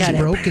I with don't his get it.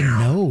 broken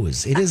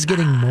nose? It is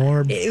getting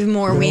more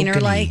Wiener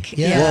like.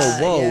 Yes.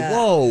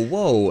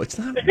 Whoa. It's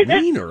not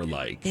Wiener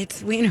like.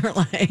 It's Wiener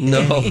like.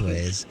 No.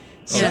 Anyways,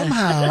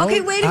 somehow.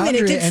 Okay, wait a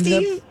minute.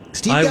 Did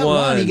Steve I got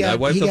won. one. I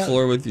wiped the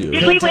floor with you.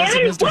 Did we win?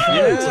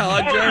 Yeah,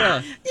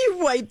 Andrea. You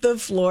wiped the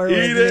floor Eat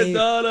with it, me.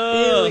 Donna.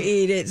 You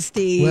eat it,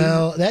 Steve.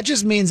 Well, that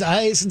just means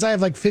since I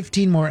have like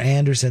 15 more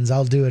Andersons,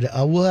 I'll do it.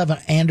 We'll have an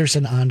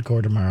Anderson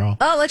encore tomorrow.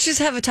 Oh, let's just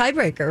have a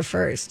tiebreaker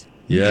first.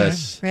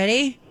 Yes.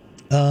 Ready?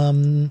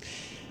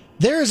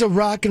 There is a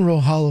Rock and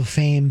Roll Hall of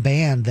Fame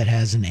band that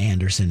has an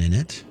Anderson in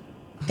it.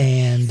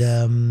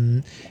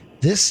 And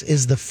this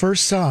is the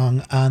first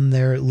song on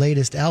their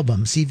latest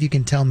album. See if you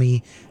can tell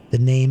me the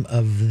name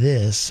of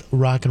this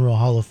Rock and Roll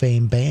Hall of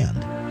Fame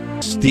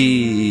band.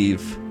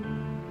 Steve.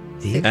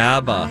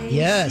 ABBA.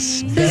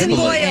 Yes. Benny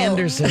Boyle.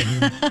 Anderson.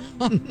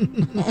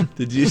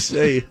 Did you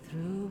say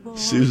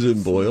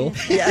Susan Boyle?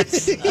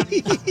 Yes.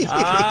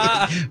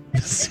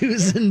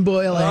 Susan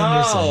Boyle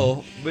Anderson.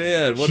 Oh,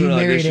 man. What She an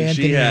married audition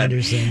she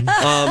Anthony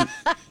had. Anderson.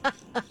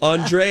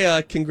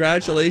 Andrea,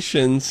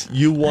 congratulations.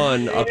 You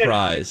won a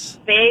prize.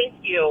 Thank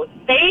you.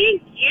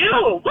 Thank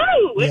you.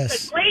 Woo! Yes.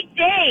 It's a great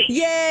day.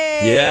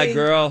 Yay! Yeah,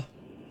 girl.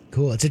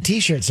 Cool. It's a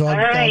T-shirt, so All I'll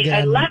right. get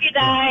I on- love you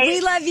guys.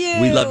 We love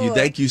you. We love you.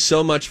 Thank you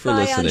so much for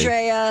Bye, listening.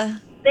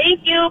 Andrea.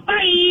 Thank you.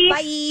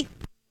 Bye.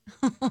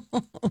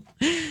 Bye.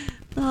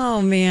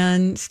 Oh,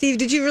 man. Steve,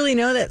 did you really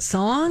know that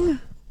song?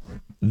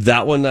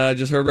 That one that I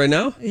just heard right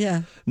now?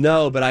 Yeah.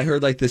 No, but I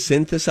heard like the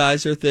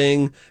synthesizer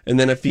thing and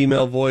then a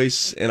female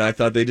voice, and I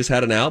thought they just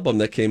had an album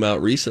that came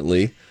out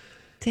recently.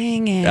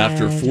 Dang it.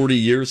 After 40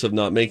 years of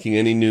not making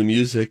any new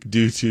music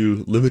due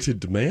to limited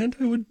demand,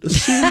 I would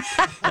assume.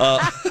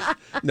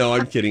 No,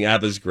 I'm kidding.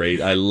 ABBA's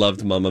great. I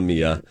loved Mamma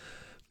Mia.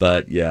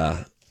 But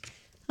yeah.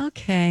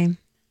 Okay.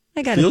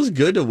 I got Feels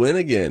good to win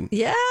again.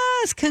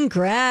 Yes,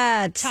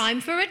 congrats.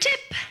 Time for a tip.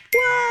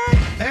 What?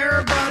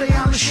 Everybody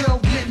on the show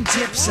getting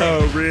tipsy.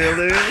 Oh,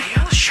 really? Everybody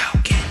on the show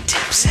getting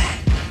tipsy.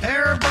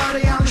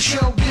 Everybody on the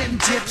show getting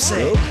tipsy.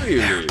 Oh,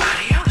 really?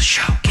 Everybody on the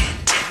show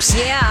getting tipsy.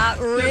 Yeah,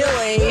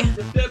 really.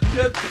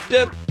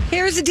 Dip.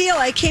 Here's the deal.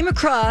 I came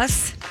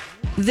across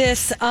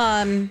this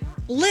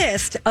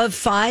list of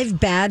 5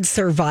 bad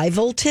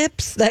survival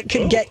tips that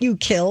could get you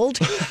killed.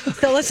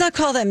 So let's not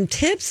call them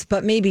tips,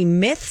 but maybe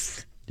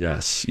myths.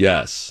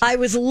 Yes. I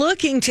was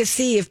looking to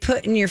see if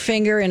putting your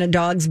finger in a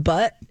dog's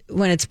butt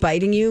when it's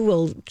biting you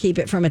will keep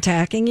it from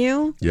attacking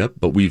you. Yep,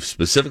 but we've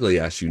specifically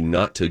asked you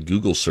not to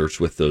Google search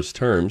with those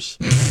terms.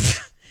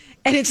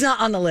 And it's not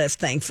on the list,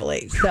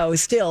 thankfully. So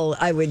still,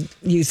 I would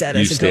use that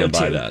You as a stand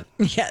go-to. by that.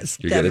 Yes,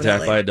 You're getting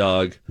attacked by a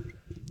dog,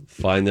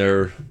 find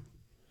their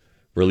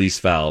release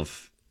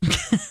valve,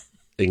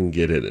 and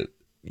get in it.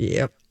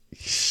 Yep.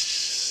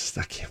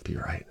 That can't be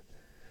right.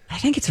 I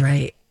think it's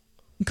right.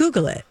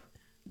 Google it.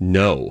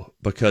 No,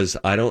 because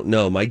I don't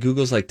know. My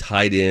Google's like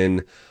tied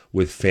in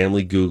with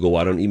Family Google.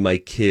 I don't need my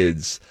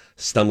kids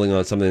stumbling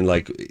on something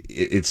like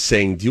it's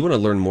saying, do you want to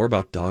learn more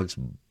about dogs'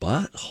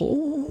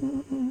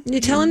 butthole? You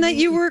tell him that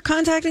you were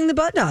contacting the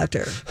butt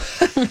doctor.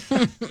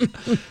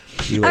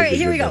 All right,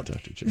 here we go.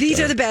 These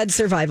are the bad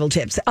survival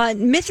tips.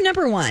 Myth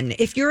number 1.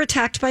 If you're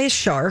attacked by a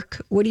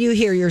shark, what do you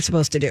hear you're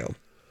supposed to do?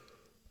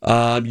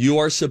 You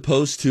are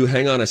supposed to,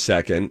 hang on a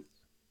second,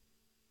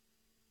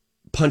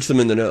 punch them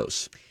in the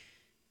nose.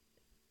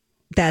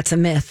 That's a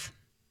myth.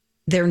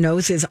 Their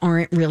noses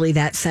aren't really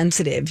that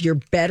sensitive. You're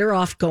better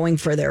off going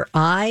for their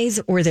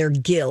eyes or their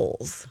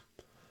gills.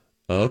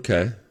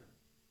 Okay.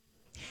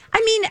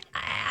 I mean,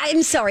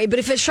 I'm sorry, but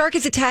if a shark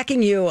is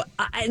attacking you,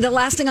 the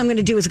last thing I'm going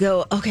to do is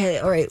go, okay,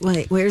 all right,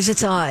 wait, where's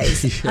its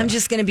eyes? I'm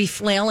just going to be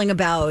flailing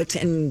about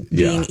and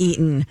being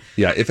eaten.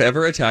 Yeah, if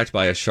ever attacked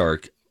by a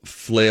shark,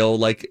 flail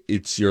like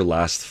it's your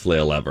last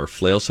flail ever.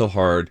 Flail so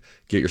hard,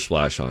 get your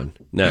splash on.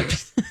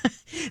 Next.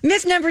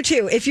 Myth number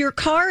 2, if your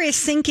car is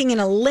sinking in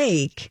a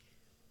lake.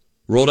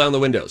 Roll down the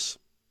windows.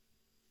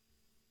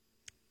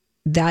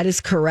 That is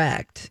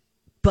correct.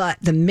 But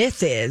the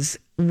myth is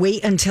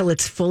wait until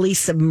it's fully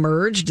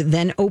submerged,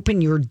 then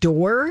open your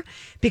door,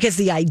 because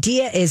the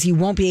idea is you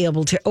won't be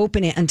able to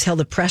open it until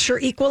the pressure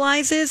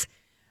equalizes,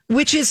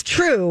 which is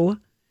true,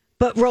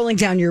 but rolling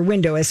down your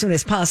window as soon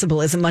as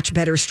possible is a much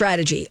better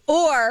strategy.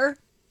 Or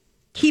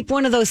keep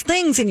one of those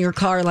things in your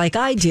car like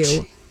I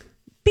do.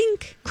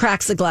 Bink,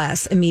 cracks the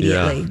glass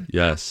immediately.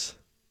 Yeah, yes.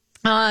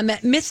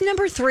 Myth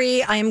number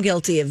 3, I am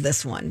guilty of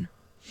this one.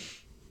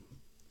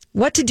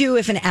 What to do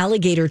if an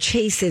alligator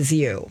chases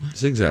you?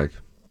 Zigzag.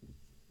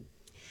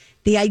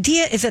 The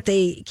idea is that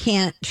they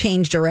can't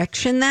change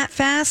direction that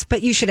fast,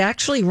 but you should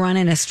actually run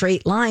in a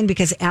straight line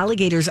because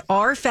alligators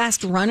are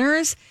fast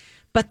runners,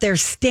 but their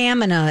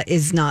stamina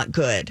is not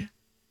good.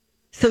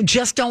 So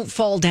just don't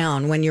fall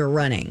down when you're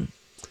running.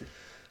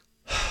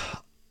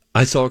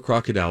 I saw a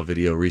crocodile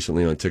video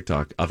recently on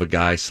TikTok of a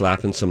guy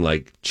slapping some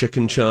like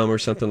chicken chum or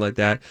something like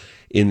that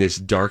in this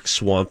dark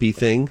swampy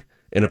thing.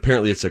 And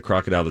apparently it's a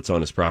crocodile that's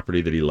on his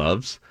property that he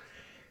loves.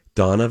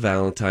 Donna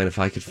Valentine, if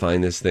I could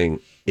find this thing,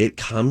 it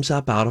comes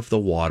up out of the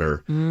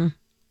water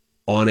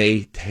on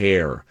a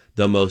tear.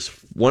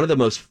 One of the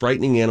most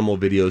frightening animal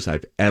videos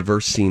I've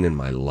ever seen in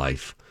my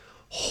life.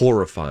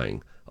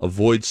 Horrifying.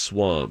 Avoid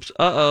swamps.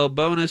 Uh-oh,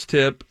 bonus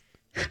tip.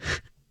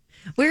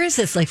 Where is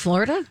this? Like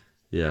Florida?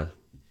 Yeah.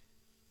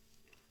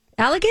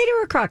 Alligator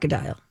or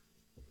crocodile?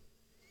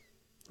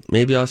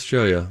 Maybe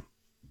Australia.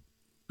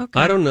 Okay.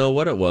 I don't know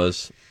what it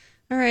was.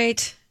 All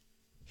right.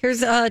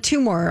 Here's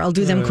 2 more. I'll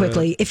do them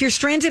quickly. If you're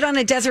stranded on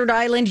a desert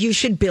island, you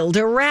should build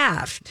a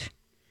raft.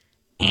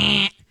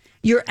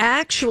 You're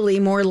actually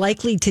more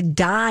likely to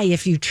die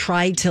if you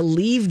try to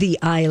leave the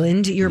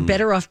island. You're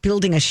better off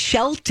building a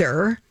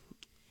shelter,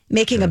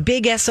 making a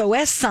big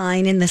SOS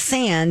sign in the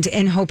sand,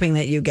 and hoping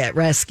that you get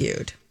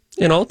rescued.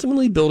 And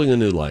ultimately building a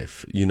new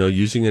life,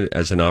 using it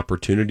as an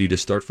opportunity to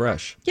start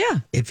fresh. Yeah.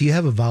 If you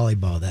have a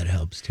volleyball, that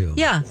helps too.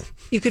 Yeah.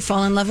 You could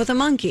fall in love with a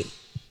monkey.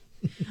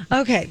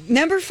 Okay.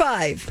 Number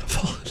 5.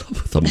 Fall in love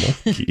with a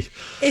monkey.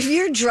 If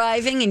you're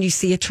driving and you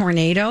see a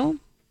tornado,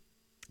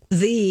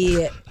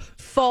 the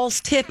false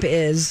tip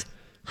is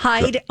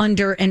hide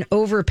under an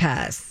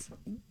overpass.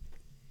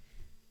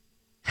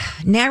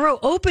 Narrow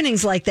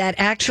openings like that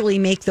actually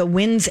make the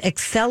winds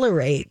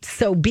accelerate.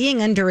 So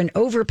being under an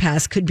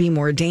overpass could be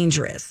more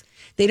dangerous.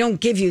 They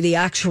don't give you the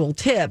actual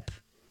tip.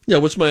 Yeah,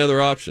 what's my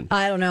other option?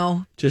 I don't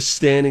know. Just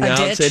standing out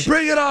and say,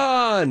 bring it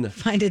on!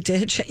 Find a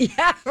ditch.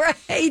 Yeah,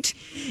 right.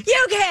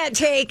 You can't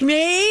take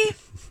me.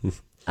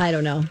 I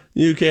don't know.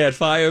 You can't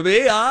fire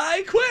me.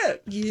 I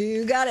quit.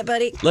 You got it,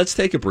 buddy. Let's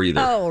take a breather.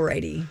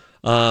 Alrighty.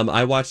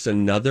 I watched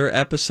another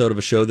episode of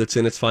a show that's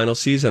in its final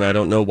season. I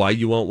don't know why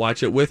you won't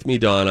watch it with me,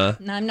 Donna.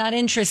 I'm not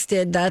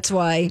interested. That's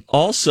why.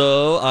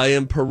 Also, I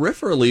am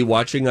peripherally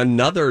watching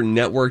another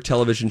network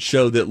television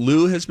show that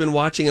Lou has been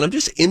watching, and I'm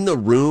just in the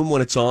room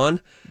when it's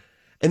on.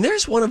 And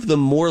there's one of the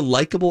more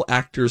likable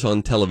actors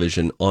on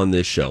television on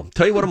this show.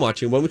 Tell you what I'm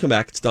watching. When we come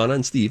back, it's Donna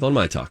and Steve on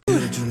My Talk.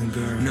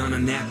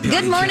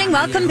 Good morning.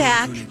 Welcome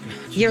back.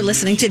 You're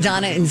listening to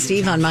Donna and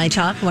Steve on My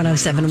Talk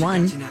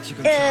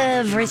 107.1.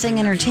 Everything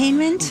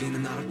Entertainment.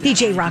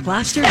 DJ Rock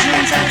Lobster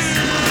joins us.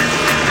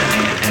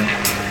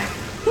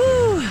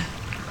 Woo.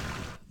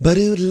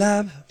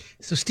 Ba-doodle-lab.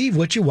 So, Steve,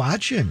 what you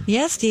watching?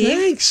 Yes, Steve.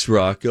 Thanks,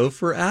 Rocco,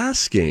 for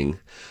asking.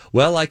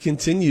 Well, I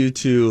continue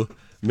to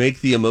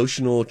make the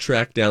emotional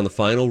trek down the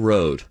final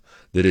road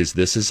that is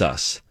This Is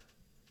Us.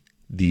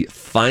 The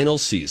final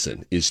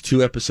season is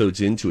 2 episodes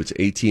into its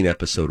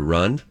 18-episode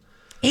run.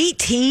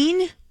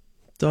 18?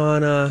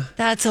 Donna.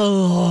 That's a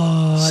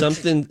lot.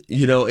 Something,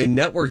 in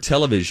network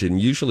television,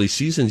 usually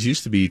seasons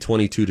used to be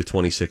 22 to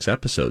 26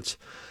 episodes.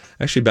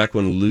 Actually, back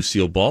when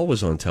Lucille Ball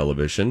was on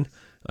television,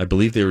 I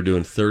believe they were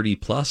doing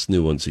 30-plus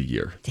new ones a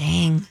year.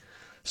 Dang.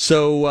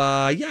 So,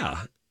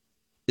 yeah.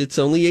 It's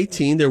only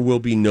 18. There will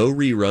be no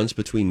reruns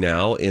between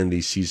now and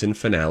the season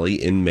finale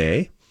in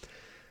May.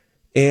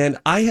 And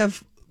I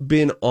have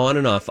been on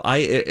and off.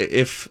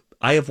 If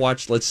I have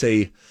watched, let's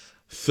say,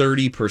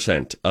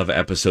 30% of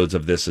episodes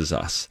of This Is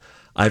Us,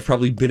 I've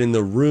probably been in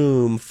the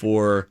room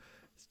for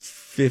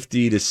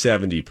 50 to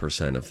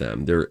 70% of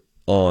them. They're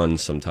on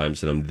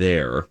sometimes and I'm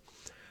there.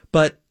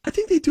 But I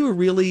think they do a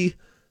really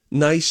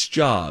nice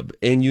job.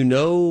 And you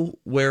know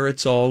where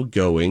it's all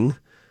going.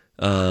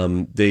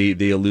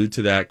 They allude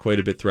to that quite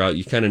a bit throughout.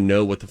 You kind of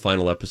know what the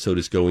final episode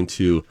is going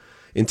to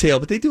entail,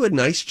 but they do a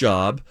nice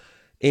job.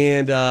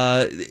 And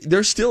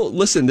they're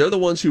the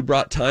ones who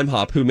brought Time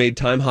Hop, who made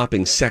time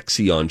hopping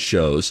sexy on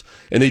shows,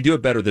 and they do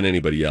it better than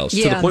anybody else.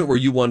 Yeah. To the point where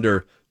you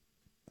wonder,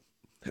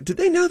 did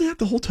they know that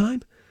the whole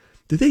time?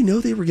 Did they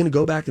know they were going to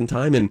go back in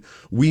time and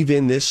weave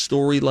in this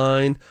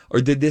storyline? Or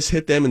did this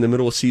hit them in the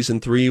middle of season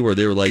 3 where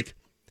they were like,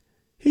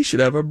 he should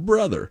have a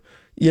brother?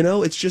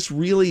 It's just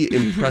really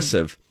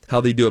impressive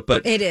how they do it.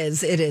 But it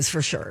is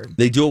for sure.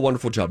 They do a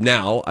wonderful job.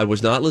 Now, I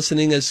was not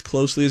listening as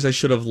closely as I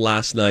should have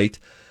last night.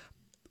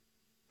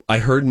 I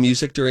heard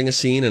music during a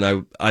scene,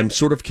 and I'm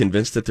sort of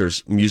convinced that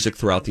there's music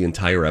throughout the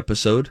entire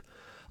episode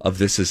of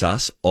This Is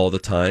Us all the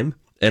time.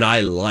 And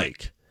I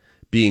like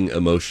being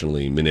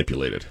emotionally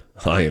manipulated.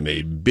 I am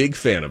a big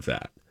fan of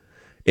that.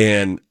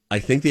 And I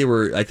think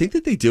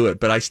that they do it,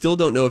 but I still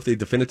don't know if they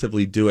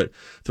definitively do it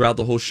throughout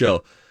the whole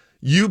show.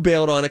 You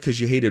bailed on it because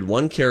you hated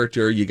one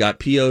character. You got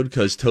PO'd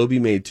because Toby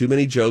made too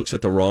many jokes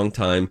at the wrong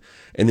time.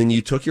 And then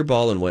you took your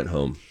ball and went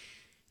home.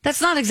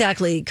 That's not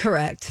exactly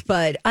correct,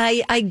 but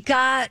I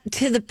got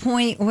to the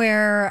point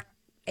where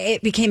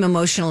it became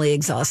emotionally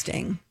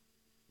exhausting.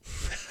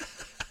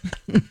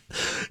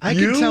 I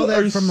can tell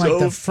that from like so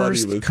the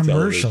first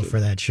commercial for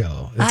that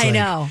show. It's I like,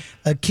 know.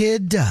 A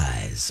kid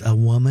dies, a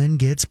woman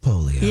gets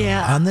polio.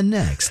 Yeah. On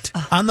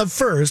the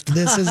first,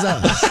 This Is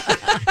Us.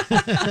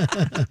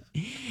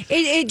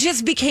 It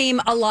just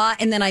became a lot,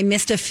 and then I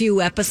missed a few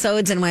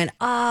episodes and went,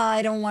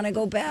 I don't want to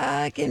go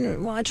back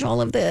and watch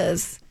all of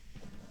this.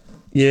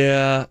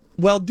 Yeah.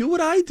 Well, do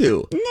what I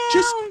do. No.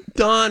 Just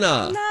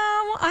Donna.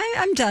 No,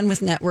 I'm done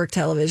with network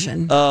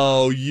television.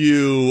 Oh,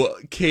 you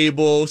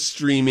cable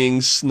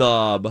streaming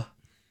snob.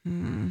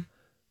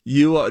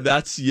 You are,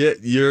 that's it.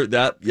 You're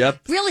that,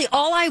 yep. Really,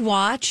 all I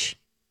watch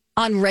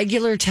on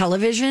regular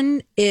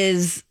television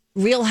is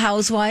Real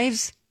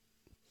Housewives,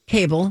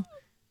 cable,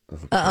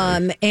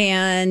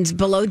 and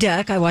Below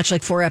Deck. I watched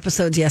like 4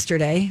 episodes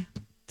yesterday.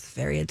 It's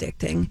very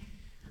addicting.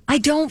 I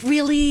don't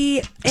really.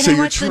 And So I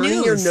you're watch the turning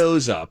news. your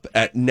nose up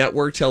at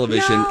network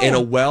television in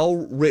a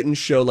well-written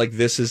show like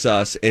This Is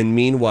Us, and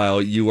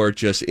meanwhile you are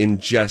just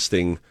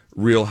ingesting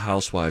Real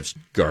Housewives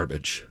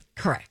garbage.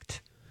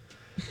 Correct.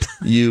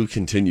 You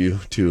continue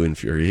to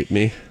infuriate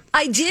me.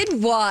 I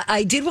did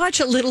watch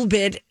a little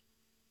bit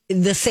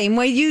the same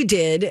way you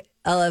did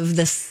of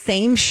the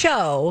same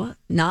show,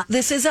 not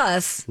This Is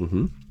Us.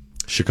 Mm-hmm.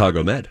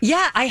 Chicago Med.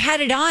 Yeah, I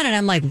had it on and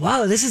I'm like,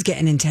 whoa, this is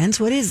getting intense.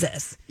 What is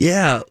this?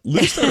 Yeah,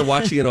 Lou started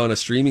watching it on a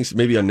streaming,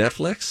 maybe on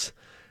Netflix,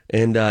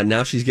 and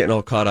now she's getting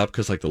all caught up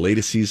because like the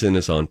latest season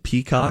is on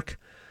Peacock.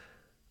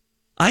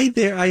 I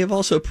have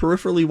also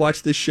peripherally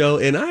watched this show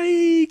and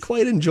I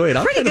quite enjoy it.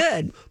 Pretty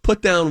good.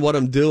 Put down what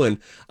I'm doing.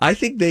 I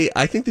think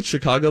that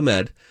Chicago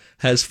Med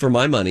has, for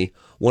my money,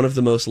 one of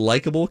the most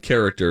likable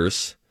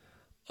characters,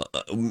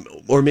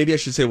 or maybe I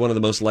should say one of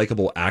the most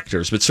likable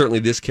actors, but certainly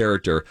this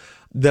character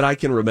that I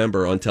can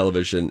remember on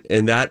television,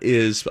 and that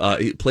is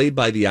played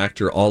by the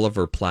actor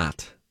Oliver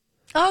Platt.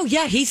 Oh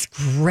yeah, he's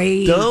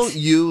great. Don't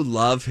you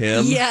love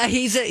him? Yeah,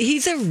 he's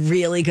a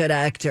really good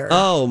actor.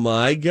 Oh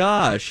my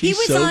gosh, he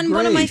was so on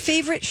one of my great.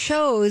 favorite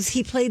shows.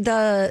 He played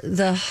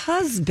the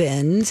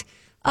husband.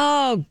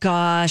 Oh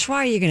gosh, why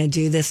are you going to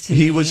do this to me?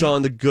 He was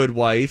on The Good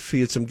Wife.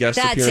 He had some guest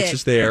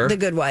appearances there. The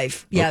Good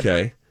Wife. Yeah.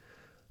 Okay.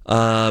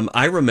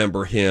 I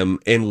remember him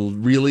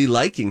and really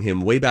liking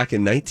him way back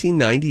in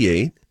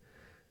 1998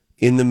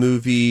 in the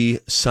movie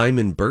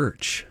Simon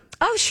Birch.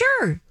 Oh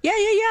sure.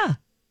 Yeah.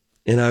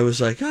 And I was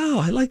like, oh,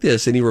 I like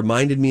this. And he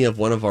reminded me of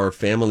one of our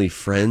family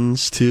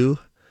friends, too.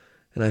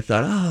 And I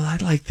thought, oh, I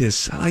like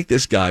this. I like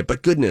this guy.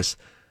 But goodness,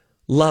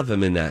 love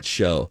him in that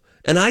show.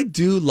 And I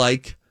do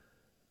like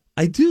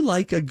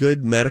a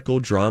good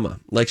medical drama.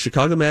 Like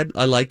Chicago Med,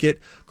 I like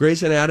it.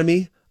 Grey's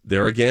Anatomy,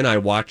 there again, I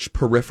watch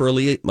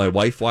peripherally. My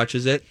wife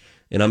watches it.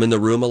 And I'm in the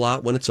room a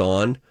lot when it's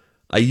on.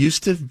 I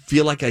used to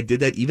feel like I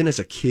did that even as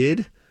a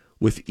kid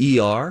with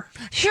ER.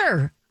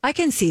 Sure. I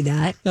can see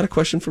that. Got a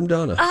question from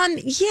Donna.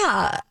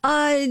 Yeah.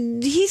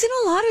 He's in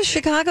a lot of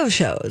Chicago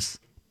shows.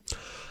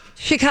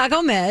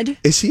 Chicago Med.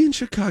 Is he in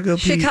Chicago PD?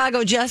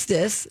 Chicago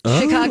Justice. Oh.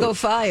 Chicago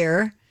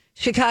Fire.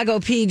 Chicago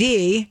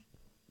PD.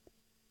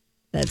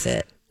 That's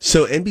it.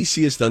 So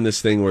NBC has done this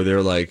thing where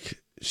they're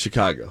like,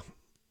 Chicago.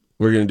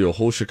 We're going to do a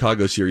whole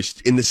Chicago series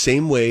in the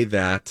same way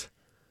that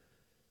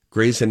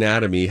Grey's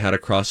Anatomy had a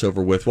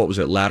crossover with, what was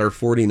it, Ladder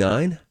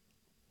 49?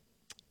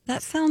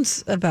 That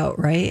sounds about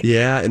right.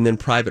 Yeah, and then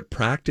Private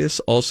Practice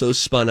also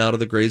spun out of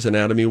the Grey's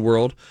Anatomy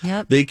world.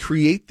 Yep. They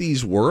create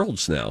these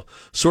worlds now,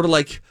 sort of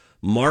like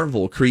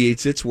Marvel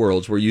creates its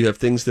worlds where you have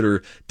things that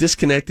are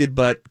disconnected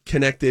but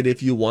connected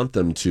if you want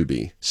them to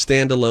be.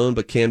 Standalone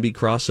but can be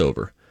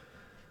crossover.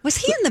 Was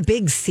he in the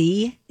Big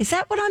C? Is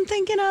that what I'm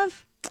thinking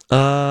of?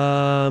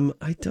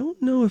 I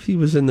don't know if he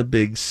was in the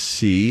Big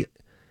C.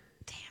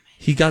 Damn it.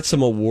 He got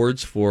some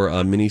awards for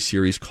a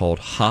miniseries called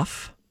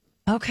Huff.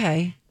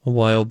 Okay. A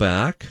while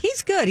back.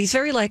 He's good. He's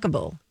very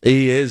likable.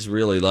 He is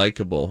really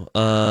likable.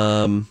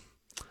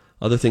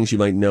 Other things you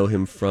might know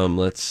him from.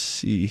 Let's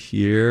see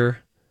here.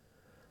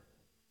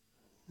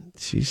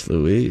 Jeez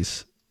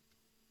Louise.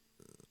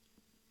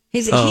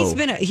 He's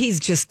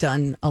just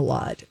done a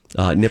lot.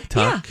 Nip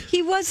Tuck. Yeah,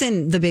 he was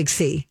in the Big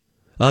C.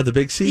 The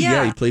Big C. Yeah,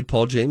 Yeah. he played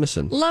Paul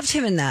Jameson. Loved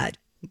him in that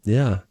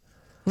Yeah.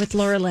 with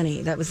Laura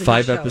Linney. That was a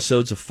 5 good show.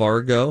 episodes of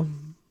Fargo.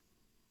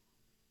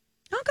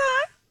 Okay.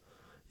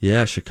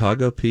 Yeah,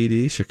 Chicago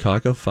PD,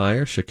 Chicago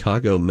Fire,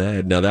 Chicago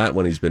Med. Now that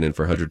one he's been in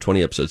for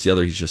 120 episodes. The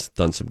other he's just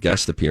done some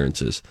guest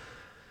appearances.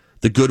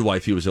 The Good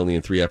Wife, he was only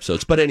in 3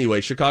 episodes. But anyway,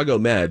 Chicago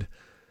Med,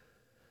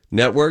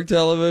 network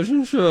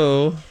television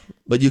show.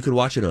 But you could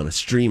watch it on a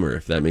streamer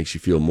if that makes you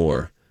feel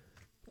more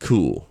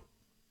cool.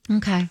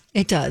 Okay.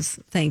 It does.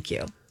 Thank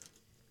you.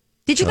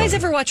 Did you guys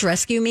ever watch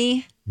Rescue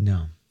Me?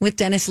 No. With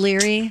Dennis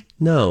Leary?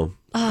 No.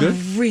 Oh, Good?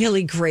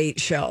 really great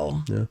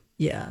show. Yeah.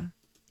 Yeah.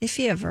 If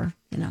you ever,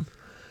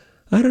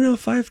 I don't know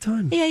if I have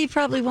time. Yeah, you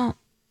probably won't.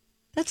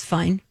 That's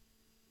fine.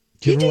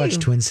 Do you ever watch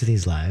Twin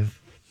Cities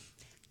Live?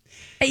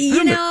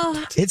 You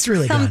know, it's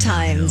really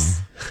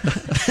sometimes.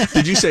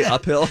 Did you say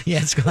uphill?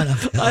 Yeah, it's going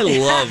uphill. I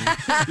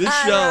love this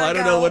show. I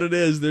don't know what it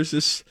is. There's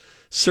this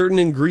certain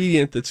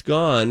ingredient that's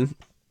gone.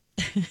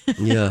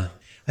 Yeah.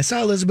 I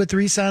saw Elizabeth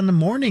Reese on the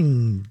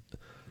morning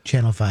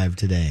Channel 5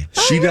 today.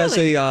 She does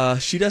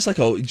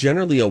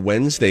generally a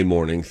Wednesday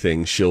morning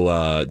thing.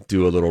 She'll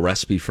do a little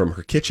recipe from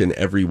her kitchen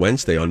every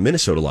Wednesday on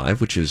Minnesota Live,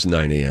 which is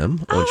 9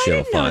 a.m. on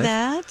Channel 5. Know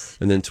that.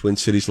 And then Twin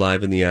Cities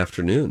Live in the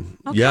afternoon.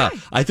 Okay. Yeah.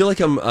 I feel like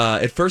I'm,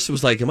 at first it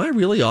was like, am I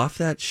really off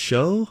that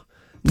show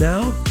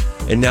now?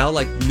 And now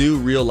like new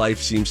real life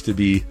seems to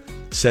be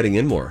setting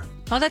in more.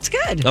 Oh, that's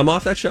good. I'm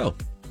off that show.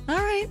 All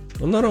right.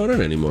 I'm not on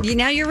it anymore.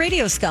 Now you're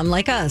radio scum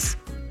like us.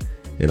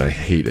 And I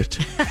hate it.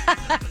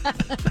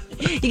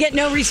 You get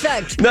no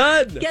respect.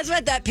 None. Guess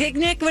what? That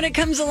picnic when it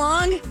comes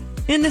along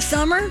in the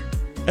summer.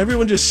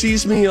 Everyone just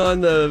sees me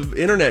on the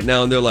internet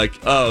now and they're like,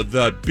 oh,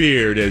 the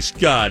beard has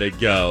got to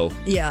go.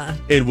 Yeah.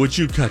 And would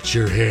you cut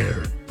your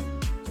hair?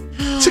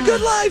 It's a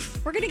good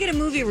life. We're going to get a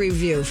movie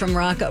review from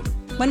Rocco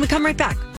when we come right back.